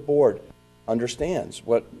hope that the board understands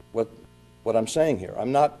what I'm saying here.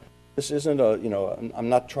 This isn't I'm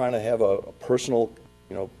not trying to have a personal,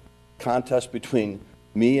 contest between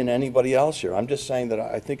me and anybody else here. I'm just saying that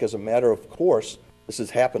I think as a matter of course, this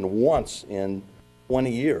has happened once in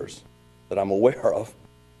 20 years that I'm aware of,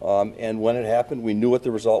 And when it happened, we knew what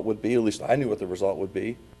the result would be, at least I knew what the result would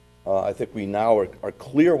be. I think we now are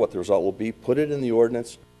clear what the result will be, put it in the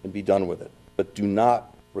ordinance and be done with it. But do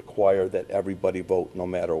not require that everybody vote no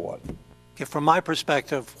matter what. Okay, from my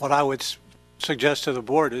perspective, what I would suggest to the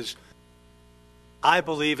board is, I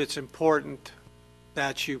believe it's important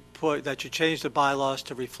that you change the bylaws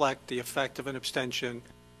to reflect the effect of an abstention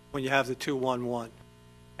when you have the 2-1-1.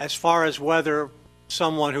 As far as whether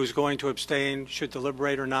someone who's going to abstain should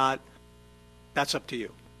deliberate or not, that's up to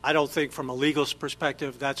you. I don't think from a legal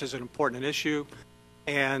perspective that's as an important issue,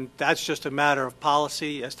 and that's just a matter of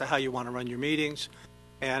policy as to how you want to run your meetings,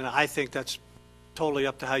 and I think that's totally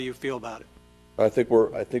up to how you feel about it. I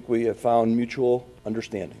think we have found mutual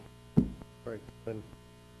understanding. Right, then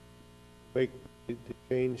make the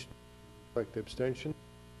change, like the abstention,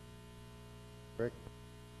 correct?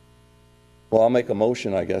 Well, I'll make a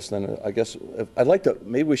motion, I guess, then. I guess, I'd like to,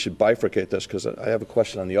 maybe we should bifurcate this, because I have a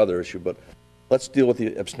question on the other issue, but let's deal with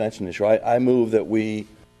the abstention issue. I move that we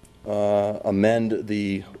amend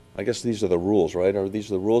the, I guess these are the rules, right? Are these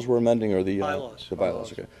the rules we're amending, or the bylaws? The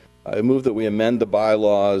bylaws, okay. I move that we amend the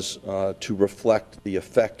bylaws to reflect the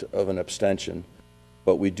effect of an abstention,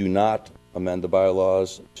 but we do not amend the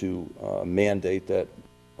bylaws to mandate that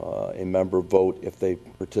a member vote if they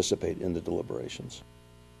participate in the deliberations.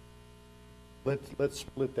 Let's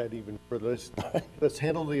split that even further. Let's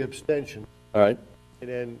handle the abstention. All right. And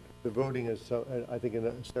then the voting is, I think,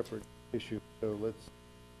 a separate issue. So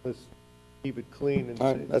let's keep it clean and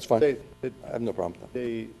all right, that's fine. say that I have no problem with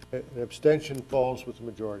that. an abstention falls with the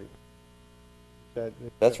majority.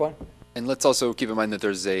 That's fine. And let's also keep in mind that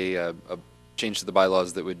there's a change to the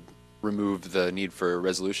bylaws that would remove the need for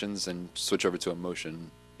resolutions and switch over to a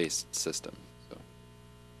motion-based system. So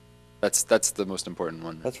that's the most important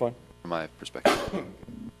one. That's fine. From my perspective.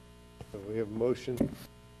 So we have a motion,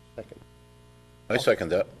 second. I second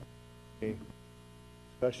that. Okay.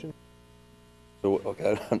 Discussion? So,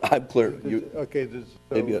 okay, I'm clear. Okay, so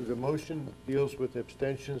maybe the motion deals with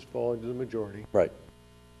abstentions falling to the majority. Right.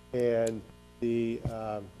 And the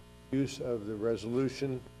use of the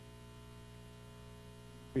resolution,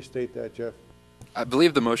 restate that, Jeff. I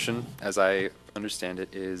believe the motion, as I understand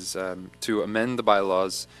it, is to amend the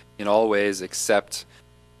bylaws in all ways that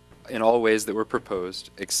were proposed,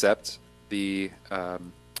 except the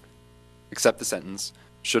sentence,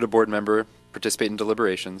 should a board member participate in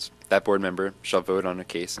deliberations, that board member shall vote on a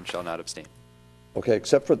case and shall not abstain. Okay,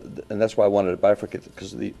 except for, and that's why I wanted to bifurcate,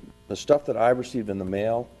 because the stuff that I received in the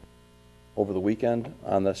mail over the weekend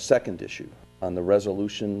on the second issue, on the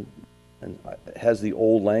resolution, and it has the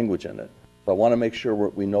old language in it. So I want to make sure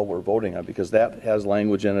we know what we're voting on, because that has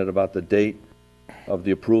language in it about the date of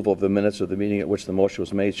the approval of the minutes of the meeting at which the motion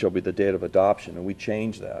was made shall be the date of adoption, and we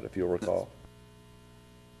changed that, if you'll recall.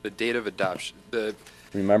 The date of adoption,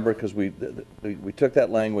 Remember, because we took that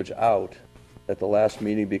language out at the last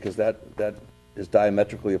meeting because that is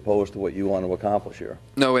diametrically opposed to what you want to accomplish here.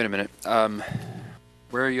 No, wait a minute.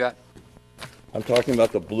 Where are you at? I'm talking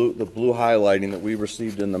about the blue highlighting that we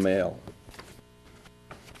received in the mail.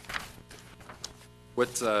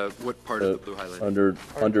 What part of the blue highlighting?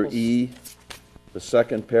 Under E, the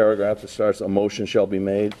second paragraph that starts, a motion shall be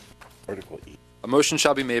made. Article E. A motion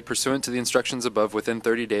shall be made pursuant to the instructions above within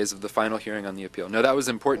 30 days of the final hearing on the appeal. No, that was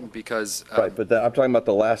important because... Right, but I'm talking about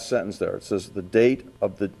the last sentence there. It says the date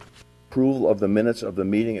of the approval of the minutes of the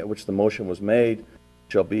meeting at which the motion was made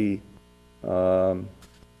shall be, the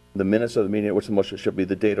minutes of the meeting at which the motion shall be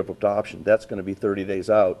the date of adoption. That's going to be 30 days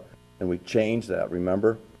out, and we changed that,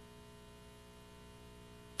 remember?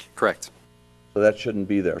 Correct. So that shouldn't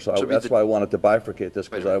be there. So that's why I wanted to bifurcate this,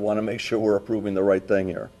 because I want to make sure we're approving the right thing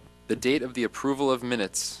here. The date of the approval of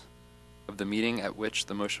minutes of the meeting at which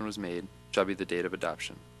the motion was made shall be the date of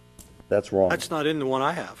adoption. That's wrong. That's not in the one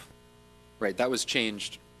I have. Right, that was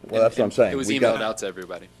changed. Well, that's what I'm saying. It was emailed out to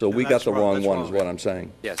everybody. So we got the wrong one, is what I'm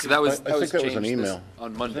saying. Yeah, so that was I think that was an changed email.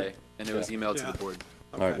 on Monday, and it was emailed to the board.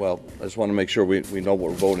 All right, well, I just want to make sure we know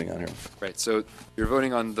what we're voting on here. Right, so you're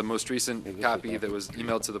voting on the most recent copy that was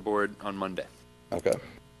emailed to the board on Monday. Okay.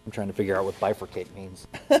 I'm trying to figure out what bifurcate means.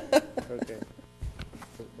 Okay.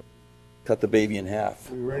 Cut the baby in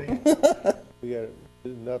half. We ready? We got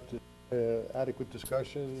enough adequate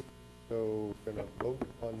discussion, so we're going to vote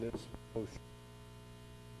on this motion.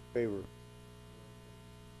 Favor.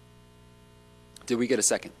 Did we get a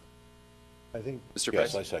second? I think. Mr.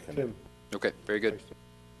 Yes, Price? I second Tim. Okay, very good.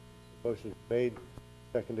 Motion made,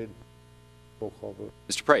 seconded, roll call vote.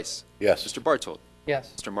 Mr. Price? Yes. Mr. Bartold?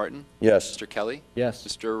 Yes. Mr. Martin? Yes. Mr. Kelly? Yes.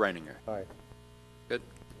 Mr. Reininger? Aye. Good.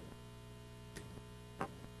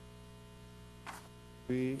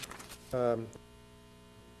 We,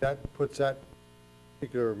 that puts that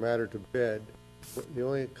particular matter to bed. The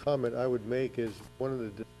only comment I would make is one of the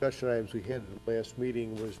discussion items we had at the last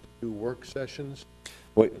meeting was to do work sessions.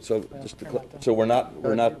 Wait, so just to, so we're not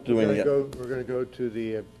doing it. We're going to go to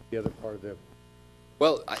the other part of the.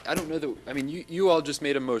 Well, I don't know that, I mean, you all just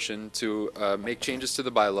made a motion to make changes to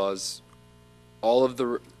the bylaws, all of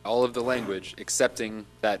the language, excepting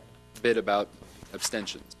that bit about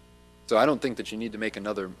abstentions. So I don't think that you need to make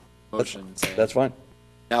another motion. That's fine.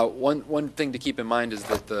 Now, one thing to keep in mind is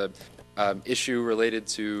that the issue related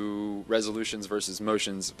to resolutions versus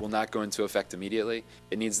motions will not go into effect immediately.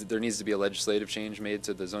 There needs to be a legislative change made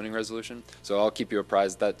to the zoning resolution. So I'll keep you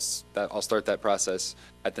apprised. I'll start that process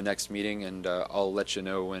at the next meeting, and I'll let you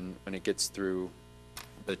know when it gets through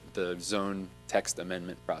the zone text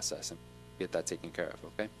amendment process and get that taken care of.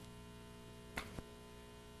 Okay.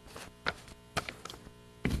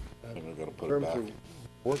 I'm going to put In it terms back. of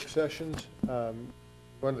work sessions,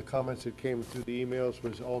 one of the comments that came through the emails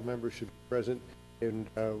was all members should be present, and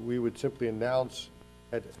we would simply announce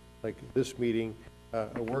at, like this meeting,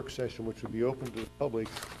 a work session which would be open to the public,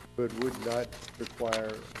 but would not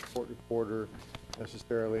require a court reporter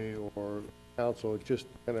necessarily or counsel. It's just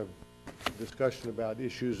kind of discussion about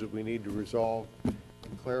issues that we need to resolve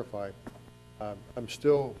and clarify. I'm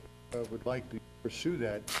still would like to pursue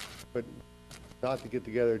that, but not to get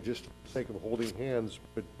together just for the sake of holding hands,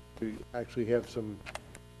 but to actually have some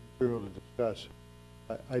material to discuss.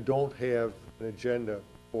 I don't have an agenda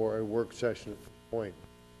for a work session at this point.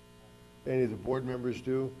 Any of the board members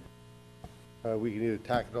do. We can either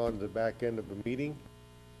tack it on to the back end of a meeting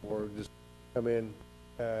or just come in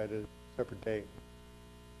at a separate date.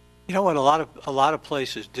 You know what a lot of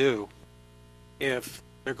places do, if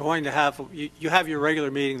they're going to have, you have your regular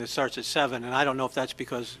meeting that starts at 7, and I don't know if that's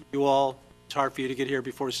because it's hard for you to get here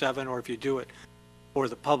before 7, or if you do it for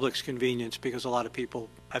the public's convenience, because a lot of people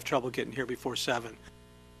have trouble getting here before 7.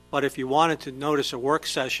 But if you wanted to notice a work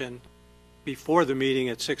session before the meeting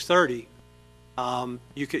at 6:30,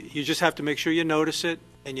 you just have to make sure you notice it,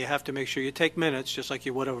 and you have to make sure you take minutes, just like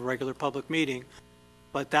you would of a regular public meeting.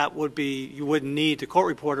 But that would be, you wouldn't need the court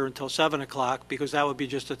reporter until 7 o'clock, because that would be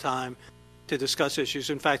just a time to discuss issues.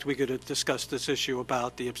 In fact, we could have discussed this issue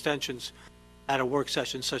about the abstentions at a work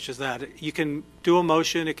session such as that. You can do a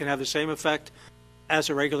motion, it can have the same effect as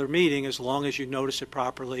a regular meeting, as long as you notice it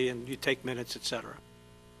properly and you take minutes, etc.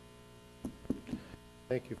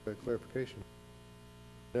 Thank you for the clarification.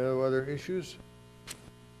 No other issues?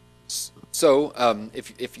 So,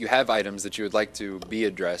 if you have items that you would like to be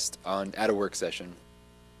addressed at a work session,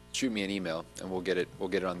 shoot me an email and we'll get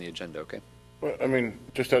it on the agenda. Okay. Well, I mean,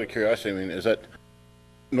 just out of curiosity, I mean, is that,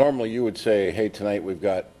 normally you would say, hey, tonight we've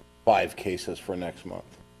got 5 cases for next month,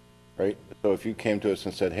 right? So if you came to us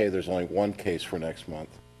and said, hey, there's only 1 case for next month,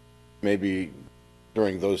 maybe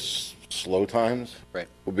during those slow times, right,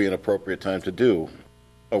 would be an appropriate time to do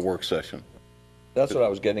a work session. That's what I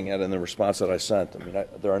was getting at in the response that I sent. I mean,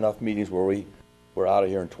 there are enough meetings where we're out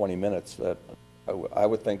of here in 20 minutes that I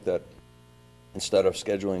would think that instead of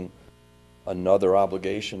scheduling another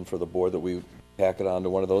obligation for the board, that we tack it on to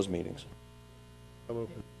one of those meetings.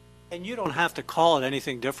 And you don't have to call it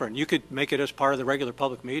anything different. You could make it as part of the regular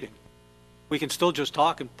public meeting. We can still just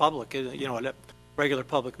talk in public, you know, at a regular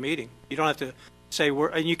public meeting. You don't have to say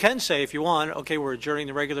and you can say if you want, okay, we're adjourning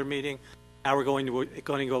the regular meeting, now we're going to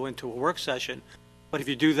go into a work session. But if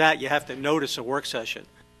you do that, you have to notice a work session.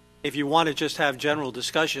 If you want to just have general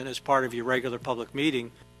discussion as part of your regular public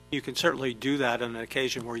meeting, you can certainly do that on an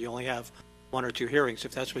occasion where you only have 1 or 2 hearings,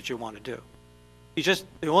 if that's what you want to do.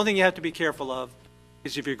 The only thing you have to be careful of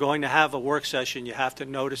is if you're going to have a work session, you have to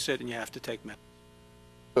notice it and you have to take minutes.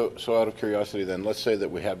 So out of curiosity then, let's say that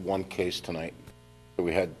we had 1 case tonight, so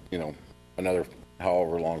we had, you know, another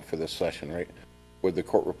however long for this session, right? Would the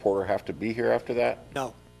court reporter have to be here after that?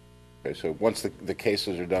 No. Okay, so once the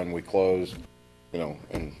cases are done, we close, you know,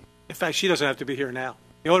 and... In fact, she doesn't have to be here now.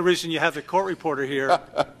 The only reason you have the court reporter here,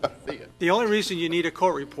 the only reason you need a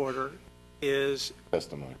court reporter is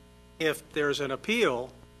testimony. If there's an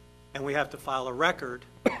appeal and we have to file a record,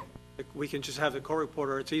 we can just have the court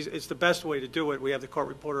reporter. It's easy, it's the best way to do it. We have the court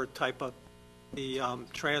reporter type up the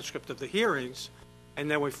transcript of the hearings, and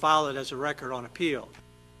then we file it as a record on appeal.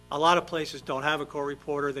 A lot of places don't have a court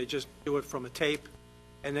reporter. They just do it from a tape,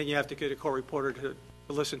 and then you have to get a court reporter to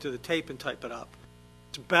listen to the tape and type it up.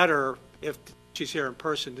 It's better if she's here in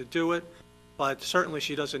person to do it, but certainly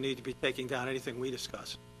she doesn't need to be taking down anything we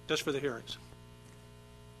discuss, just for the hearings.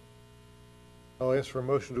 I'll ask for a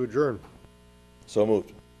motion to adjourn. So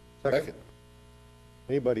moved. Second.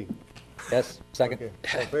 Anybody? Yes, second. Okay.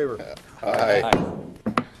 All in favor?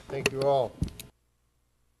 Aye. Thank you all.